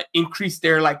increased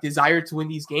their desire to win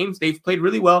these games. They've played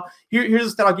really well. Here's the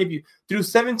stat I'll give you. Through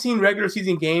 17 regular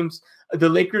season games, the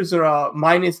Lakers are a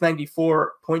minus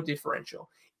 94 point differential.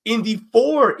 In the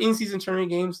 4 in-season tournament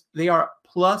games, they are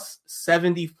plus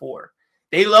 74.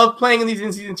 They love playing in these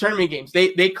in-season tournament games.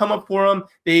 They come up for them.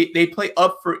 They play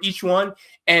up for each one.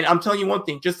 And I'm telling you one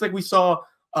thing, just like we saw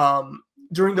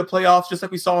during the playoffs, just like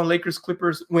we saw in Lakers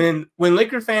Clippers, when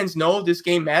Laker fans know this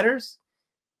game matters,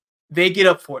 they get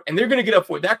up for it. And they're going to get up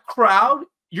for it. That crowd,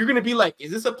 you're going to be like, is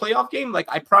this a playoff game? Like,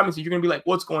 I promise you, you're going to be like,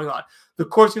 what's going on? The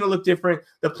court's going to look different.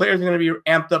 The players are going to be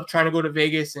amped up trying to go to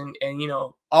Vegas and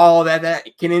all that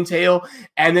can entail.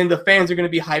 And then the fans are going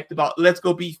to be hyped about, let's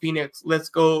go beat Phoenix. Let's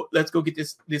go get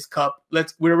this cup.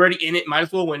 We're already in it. Might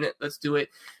as well win it. Let's do it.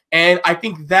 And I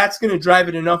think that's going to drive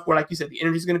it enough where, like you said, the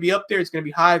energy is going to be up there. It's going to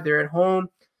be high. They're at home.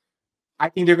 I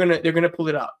think they're gonna pull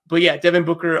it out. But yeah, Devin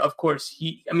Booker, of course,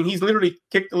 he's literally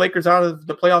kicked the Lakers out of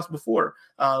the playoffs before.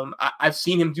 I've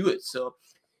seen him do it, so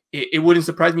it wouldn't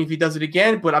surprise me if he does it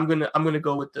again. But I'm gonna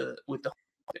go with the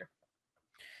there.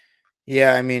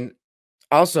 Yeah,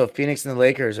 also Phoenix and the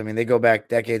Lakers. They go back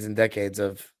decades and decades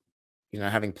of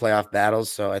having playoff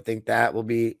battles. So I think that will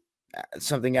be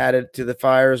something added to the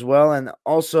fire as well. And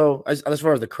also as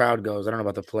far as the crowd goes, I don't know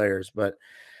about the players, but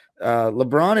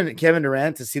LeBron and Kevin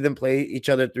Durant, to see them play each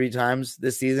other 3 times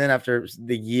this season after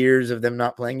the years of them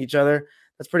not playing each other,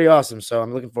 that's pretty awesome. So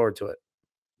I'm looking forward to it.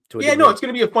 It's going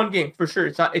to be a fun game for sure.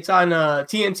 It's on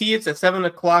TNT. It's at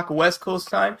 7:00 West Coast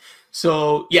time.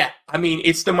 So yeah,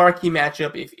 it's the marquee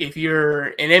matchup. If you're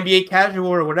an NBA casual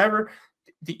or whatever,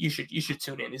 you should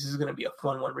tune in. This is going to be a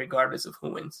fun one, regardless of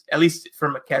who wins, at least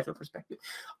from a casual perspective.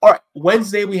 All right,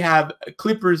 Wednesday we have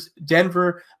Clippers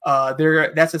Denver.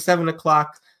 That's at 7:00.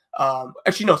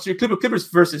 Actually, no. So Clippers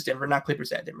versus Denver, not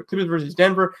Clippers at Denver. Clippers versus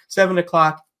Denver,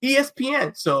 7:00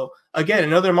 ESPN. So again,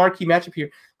 another marquee matchup here.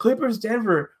 Clippers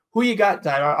Denver. Who you got,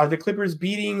 Dime? Are the Clippers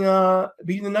beating the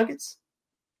Nuggets?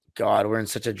 God, we're in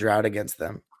such a drought against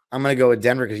them. I'm gonna go with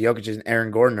Denver because Jokic and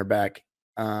Aaron Gordon are back.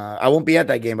 I won't be at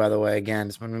that game, by the way. Again,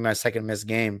 it's going to be my second missed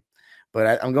game,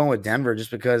 but I'm going with Denver just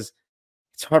because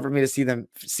it's hard for me to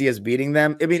see us beating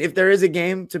them. If there is a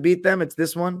game to beat them, it's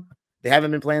this one. They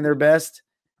haven't been playing their best.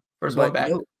 First one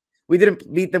back. We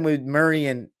didn't beat them with Murray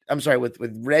and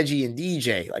with Reggie and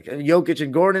DJ, like Jokic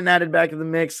and Gordon added back to the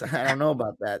mix. I don't know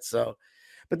about that. So,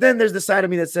 but then there's the side of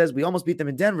me that says we almost beat them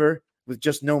in Denver with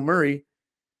just no Murray.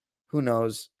 Who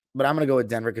knows? But I'm going to go with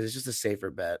Denver because it's just a safer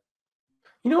bet.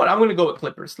 You know what? I'm going to go with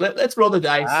Clippers. Let's roll the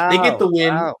dice. They get the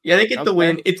win. Wow. Yeah, they get the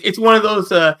win. It's one of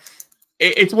those.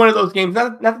 It's one of those games.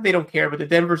 Not that they don't care, but the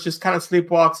Denver's just kind of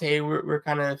sleepwalks. Hey, we're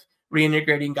kind of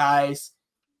reintegrating guys.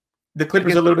 The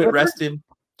Clippers are a little bit rested.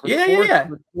 Yeah.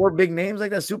 With 4 big names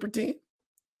like that, super team.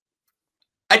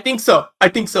 I think so.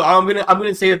 I'm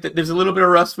gonna say that there's a little bit of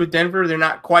rust with Denver. They're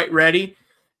not quite ready,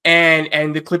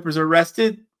 and the Clippers are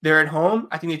rested. They're at home.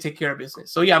 I think they take care of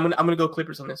business. So yeah, I'm gonna go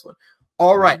Clippers on this one.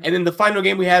 All right, and then the final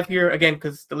game we have here again,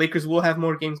 because the Lakers will have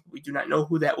more games. We do not know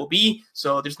who that will be,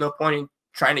 so there's no point in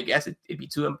trying to guess. It'd be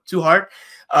too hard.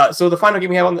 So the final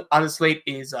game we have on the slate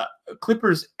is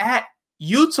Clippers at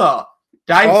Utah.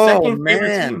 Dime's second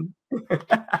favorite team.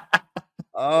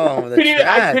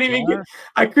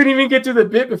 I couldn't even get to the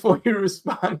bit before you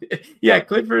responded. Yeah,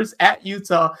 Clippers at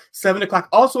Utah, 7:00.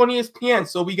 Also on ESPN.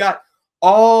 So we got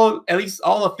at least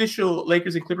all official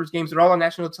Lakers and Clippers games. They're all on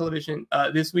national television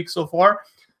this week so far.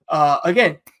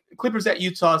 Again, Clippers at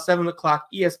Utah, 7:00,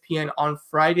 ESPN on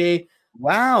Friday.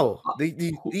 Wow,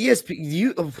 the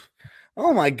ESPN.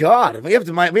 Oh my God, we have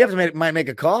to might make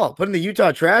a call. Putting the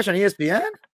Utah trash on ESPN.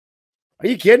 Are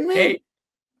you kidding me? Hey,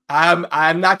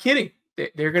 I'm not kidding.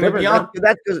 They're going to be on.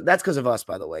 That's because of us,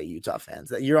 by the way, Utah fans.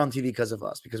 That you're on TV because of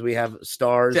us, because we have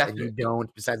stars and you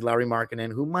don't. Besides Larry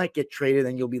Markkinen, who might get traded,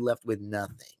 and you'll be left with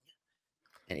nothing.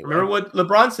 Anyway. Remember what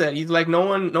LeBron said? He's like, no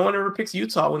one ever picks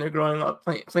Utah when they're growing up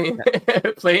playing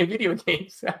video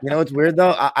games. You know what's weird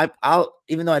though? I'll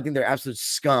even though I think they're absolute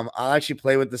scum, I'll actually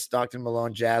play with the Stockton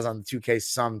Malone Jazz on 2K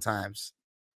sometimes.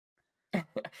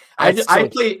 I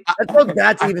felt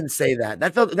bad to even say that.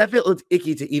 That felt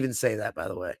icky to even say that. By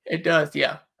the way, it does.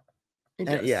 Yeah, it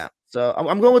does. Yeah. So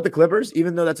I'm going with the Clippers,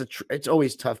 even though it's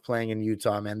always tough playing in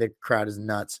Utah. Man, their crowd is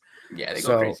nuts. Yeah, they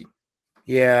go crazy.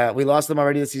 Yeah, we lost them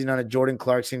already this season on a Jordan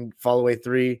Clarkson fall-away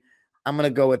 3. I'm going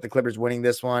to go with the Clippers winning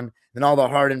this one. Then all the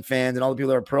Harden fans and all the people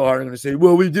that are pro-Harden are going to say,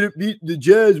 well, we didn't beat the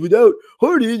Jazz without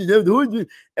Harden.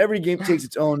 Every game takes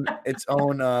its own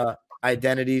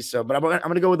identity. So, but I'm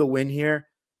going to go with a win here.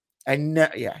 And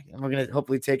we're going to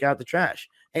hopefully take out the trash.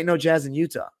 Ain't no Jazz in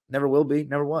Utah. Never will be.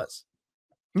 Never was.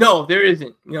 No, there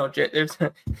isn't. There's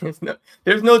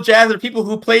no Jazz or people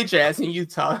who play Jazz in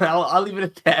Utah. I'll leave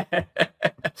it at that.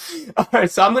 All right,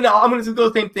 so I'm gonna go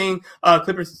the same thing.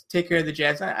 Clippers take care of the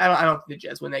Jazz. I don't think the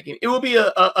Jazz win that game. It will be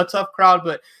a tough crowd,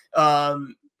 but I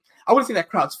wouldn't say that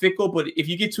crowd's fickle. But if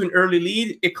you get to an early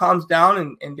lead, it calms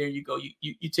down, and there you go.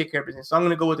 You take care of business. So I'm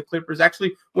gonna go with the Clippers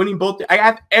actually winning both. I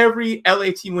have every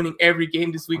LA team winning every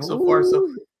game this week so far. So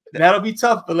that'll be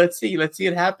tough, but let's see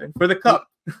it happen for the cup.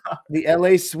 The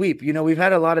LA sweep. We've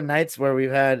had a lot of nights where we've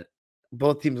had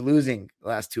both teams losing the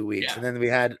last 2 weeks. Yeah. And then we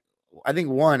had, I think,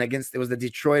 one against, it was the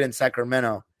Detroit and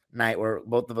Sacramento night where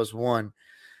both of us won.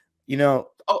 And the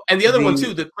other one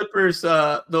too, the Clippers,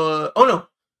 Yes.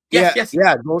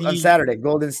 On Saturday,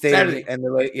 Golden State and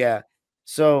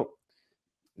So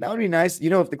that would be nice.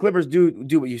 If the Clippers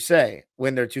do what you say,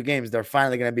 win their 2 games, they're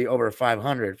finally going to be over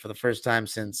 500 for the first time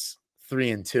since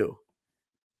 3-2.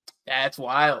 That's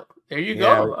wild. There you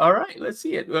go. All right, let's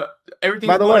see it.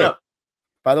 Everything's going up.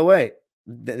 By the way,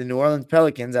 the New Orleans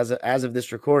Pelicans, as of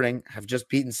this recording, have just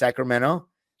beaten Sacramento.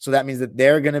 So that means that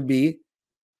they're going to be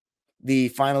the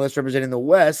finalists representing the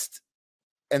West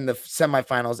in the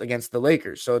semifinals against the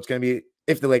Lakers. So it's going to be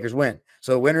if the Lakers win.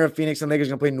 So the winner of Phoenix and Lakers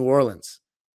is going to play New Orleans.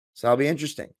 So that'll be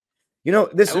interesting.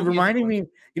 This is reminding me,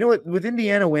 with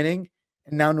Indiana winning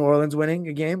and now New Orleans winning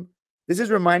a game, this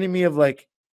is reminding me of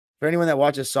for anyone that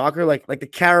watches soccer, like the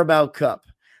Carabao Cup.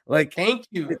 Thank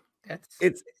you.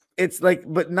 It's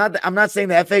but not. I'm not saying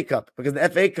the FA Cup, because the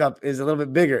FA Cup is a little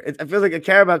bit bigger. It feels like a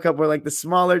Carabao Cup where the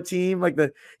smaller team,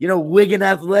 Wigan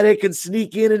Athletic, can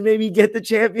sneak in and maybe get the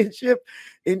championship.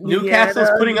 Newcastle's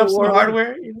putting up some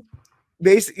hardware.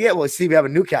 Basically, yeah. Well, see, we have a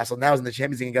Newcastle now in the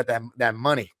Champions League and got that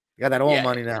money. You got that old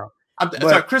money now.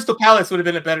 Sorry, Crystal Palace would have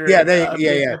been a better.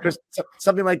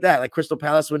 Something like that, like Crystal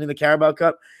Palace winning the Carabao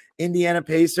Cup. Indiana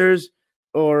Pacers,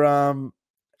 or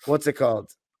what's it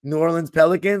called? New Orleans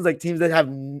Pelicans, teams that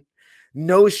have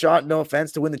no shot, no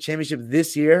offense, to win the championship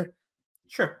this year.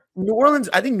 Sure.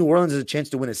 I think New Orleans has a chance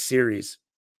to win a series,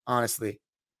 honestly,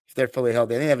 if they're fully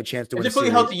healthy. They have a chance to win a series. They're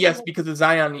fully healthy, yes, because of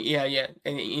Zion. Yeah.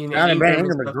 And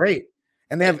Ingram are great.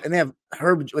 And they have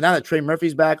Herb, now that Trey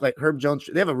Murphy's back, Herb Jones,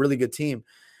 they have a really good team.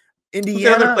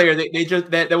 Indiana, another player they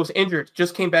just that was injured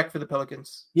just came back for the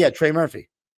Pelicans. Yeah, Trey Murphy.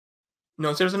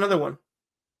 No, there's another one.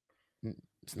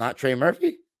 It's not Trey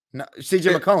Murphy? No,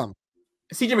 CJ McCollum.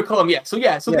 CJ McCollum, yeah.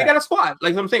 So they got a squad.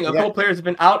 Like I'm saying, a couple players have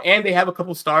been out, and they have a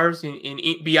couple stars in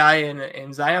BI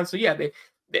and Zion. So yeah, they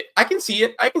I can see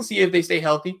it. I can see if they stay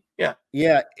healthy. Yeah.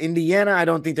 Yeah. Indiana, I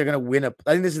don't think they're going to win I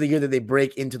think this is the year that they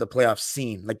break into the playoff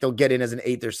scene. Like they'll get in as an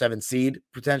 8th or 7th seed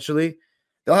potentially.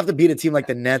 They'll have to beat a team like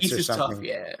the Nets East or is something. tough,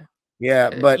 yeah. Yeah,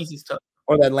 but East is tough.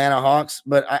 Or the Atlanta Hawks.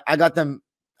 But I got them.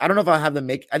 I don't know if I'll have them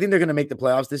I think they're going to make the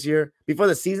playoffs this year. Before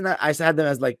the season, I had them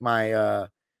as like my. I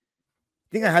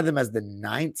think I had them as the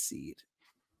 9th seed.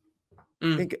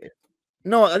 I think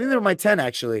they're my 10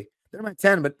 actually. They're my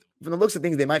 10, but from the looks of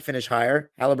things, they might finish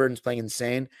higher. Halliburton's playing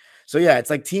insane. So yeah, it's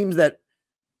like teams that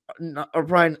are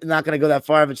probably not going to go that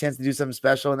far have a chance to do something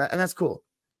special, and that's cool.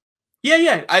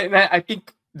 Yeah. I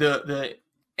think the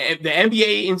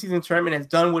NBA in-season tournament has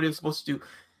done what it's supposed to do.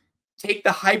 Take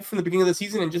the hype from the beginning of the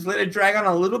season and just let it drag on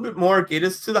a little bit more, get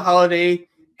us to the holiday,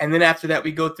 and then after that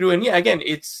we go through. And yeah, again,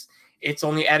 it's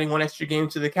only adding one extra game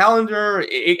to the calendar, and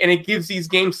it gives these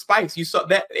games spice. You saw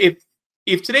that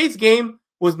if today's game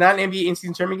was not an NBA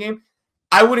in-season tournament game,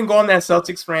 I wouldn't go on that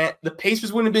Celtics rant. The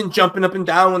Pacers wouldn't have been jumping up and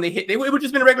down when they hit. It would have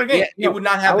just been a regular game. It would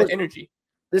not have that energy.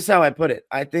 This is how I put it.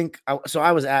 I think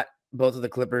I was at both of the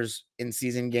Clippers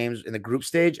in-season games in the group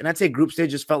stage, and I'd say group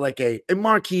stage just felt like a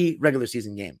marquee regular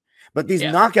season game. But these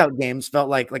knockout games felt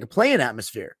like a play-in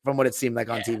atmosphere from what it seemed like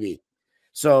on TV.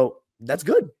 So that's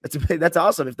good. That's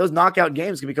awesome. If those knockout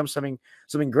games can become something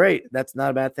great, that's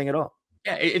not a bad thing at all.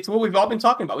 Yeah, it's what we've all been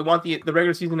talking about. We want the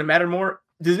regular season to matter more.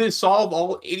 Does it solve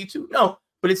all 82? No,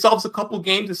 but it solves a couple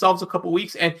games. It solves a couple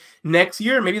weeks. And next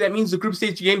year, maybe that means the group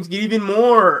stage games get even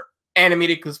more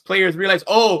animated because players realize,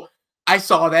 oh, I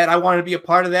saw that. I wanted to be a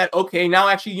part of that. Okay, now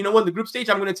actually, you know what? The group stage,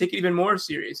 I'm going to take it even more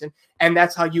serious. And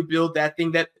that's how you build that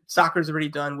thing that soccer's already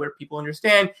done, where people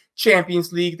understand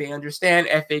Champions League, they understand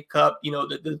FA Cup. You know,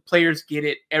 the players get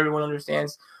it. Everyone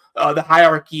understands the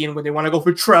hierarchy and when they want to go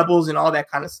for trebles and all that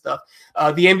kind of stuff.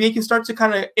 The NBA can start to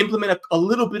kind of implement a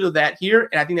little bit of that here,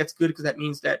 and I think that's good because that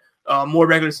means that more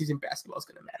regular season basketball is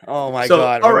going to matter. Oh my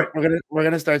God! All right, we're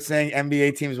gonna start saying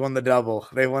NBA teams won the double.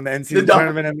 They won the NCAA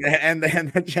tournament and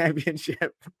the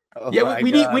championship. Oh yeah,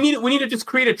 we need to just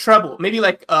create a treble. Maybe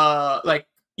like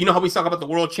you know how we talk about the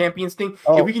World Champions thing.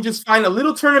 If we can just find a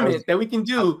little tournament that we can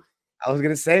do. I was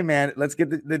gonna say, man, let's get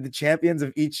the champions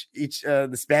of each the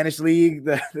Spanish league,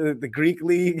 the Greek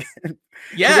league.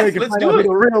 Yeah, let's do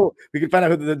it. We can find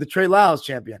out who the Trey Lyles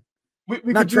champion. We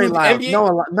not Trey Lyles,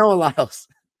 Noah Lyles.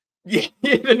 Yeah,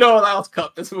 the Noah Lyles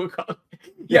Cup. That's what we call it.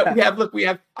 Yeah, we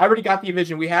have. I already got the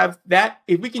vision. We have that.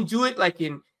 If we can do it like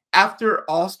in after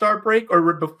All-Star break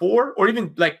or before, or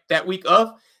even like that week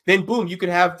of, then boom, you could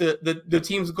have the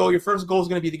teams go. Your first goal is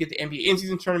going to be to get the NBA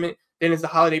in-season tournament. Then it's the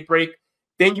holiday break.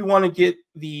 Then you want to get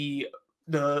the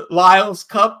Lyles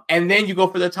Cup, and then you go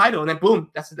for the title, and then boom,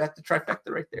 that's the trifecta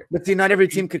right there. But see, not every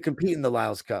team could compete in the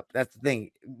Lyles Cup. That's the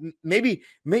thing. Maybe,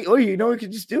 or you know, what we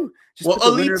could just do.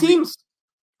 Elite teams,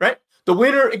 right? The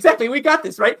winner, exactly. We got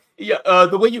this, right? Yeah.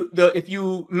 If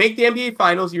you make the NBA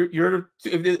Finals, if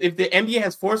the NBA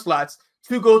has 4 slots,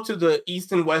 2 go to the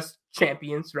East and West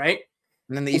champions, right?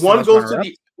 And then the East one goes to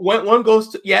the one goes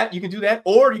to you can do that,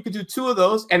 or you could do 2 of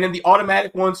those, and then the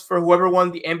automatic ones for whoever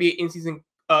won the NBA in-season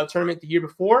tournament the year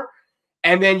before,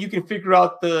 and then you can figure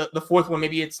out the 4th one.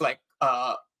 Maybe it's like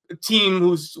a team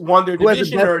who's won their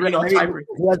division, or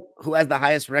tiebreaker. Who has the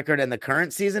highest record in the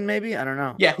current season? Maybe, I don't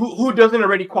know. Yeah, who doesn't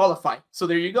already qualify? So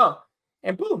there you go,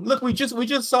 and boom! Look, we just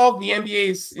solved the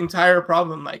NBA's entire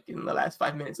problem like in the last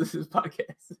 5 minutes of this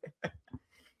podcast.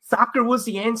 Soccer was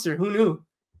the answer. Who knew?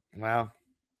 Wow.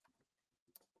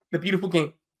 The beautiful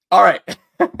game. All right.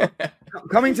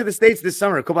 Coming to the States this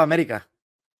summer, Copa America.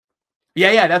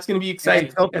 Yeah, that's going to be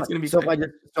exciting. That's going to be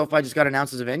SoFi just got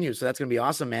announced as a venue, so that's going to be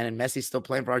awesome, man. And Messi's still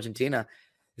playing for Argentina.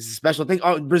 This is a special thing.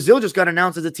 Oh, Brazil just got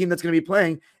announced as a team that's going to be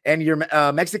playing, and your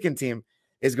Mexican team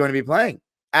is going to be playing.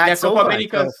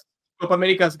 Copa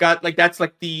America's got that's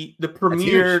like the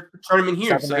premier tournament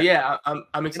here. So yeah,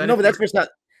 I'm excited. No, but that's first.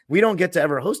 We don't get to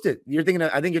ever host it.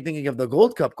 I think you're thinking of the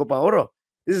Gold Cup, Copa Oro.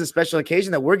 This is a special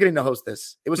occasion that we're getting to host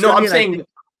this. It was I'm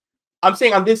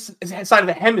saying on this side of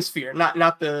the hemisphere,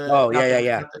 not the. Oh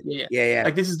yeah.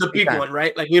 Like this is the big one,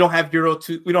 right? Like we don't have Euro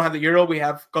 2. We don't have the Euro. We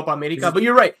have Copa America. But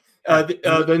you're right.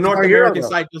 The North American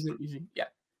side doesn't usually. Yeah.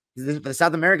 The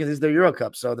South Americans is their Euro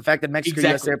Cup. So the fact that Mexico,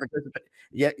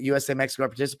 USA, Mexico are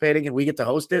participating, and we get to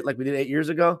host it like we did 8 years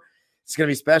ago. It's going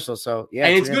to be special. So, yeah.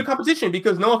 And it's good competition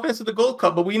because no offense to the Gold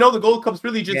Cup, but we know the Gold Cup's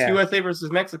really just USA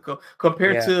versus Mexico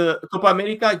compared to Copa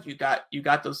America. You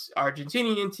got those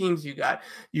Argentinian teams. You got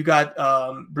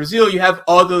Brazil. You have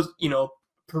all those,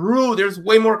 Peru. There's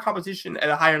way more competition at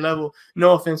a higher level.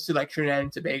 No offense to like Trinidad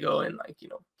and Tobago and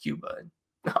Cuba.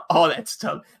 all that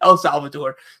stuff. El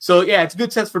Salvador. So yeah, it's a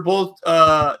good test for both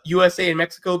USA and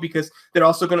Mexico because they're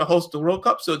also going to host the World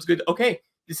Cup. So it's good. Okay,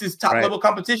 this is top level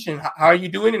competition. How are you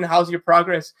doing, and how's your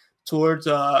progress towards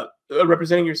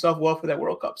representing yourself well for that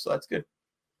World Cup? So that's good.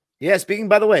 Yeah. Speaking,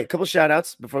 by the way, a couple shout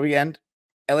outs before we end.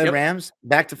 LA Rams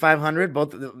back to 500.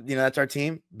 Both, that's our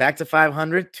team. Back to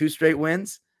 500. 2 straight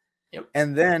wins. Yep.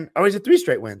 And then, or is it 3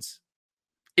 straight wins?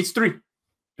 It's 3.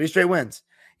 3 straight wins.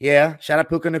 Yeah. Shout out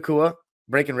Puka Nacua,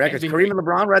 breaking records. Kareem and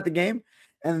LeBron were at the game.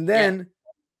 And then,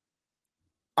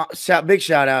 big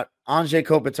shout out, Anze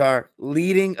Kopitar,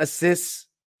 leading assists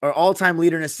or all-time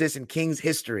leader in assists in Kings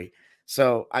history.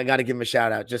 So I got to give him a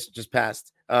shout out. Just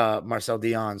past Marcel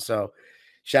Dion. So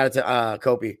shout out to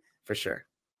Kopi for sure.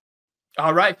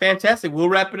 All right, fantastic. We'll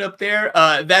wrap it up there.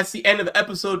 That's the end of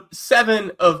episode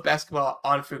 7 of Basketball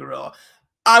on Figueroa.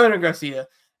 I'm Edwin Garcia.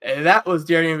 That was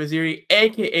Darian Vaziri,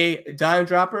 a.k.a. Dime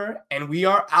Dropper, and we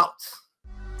are out.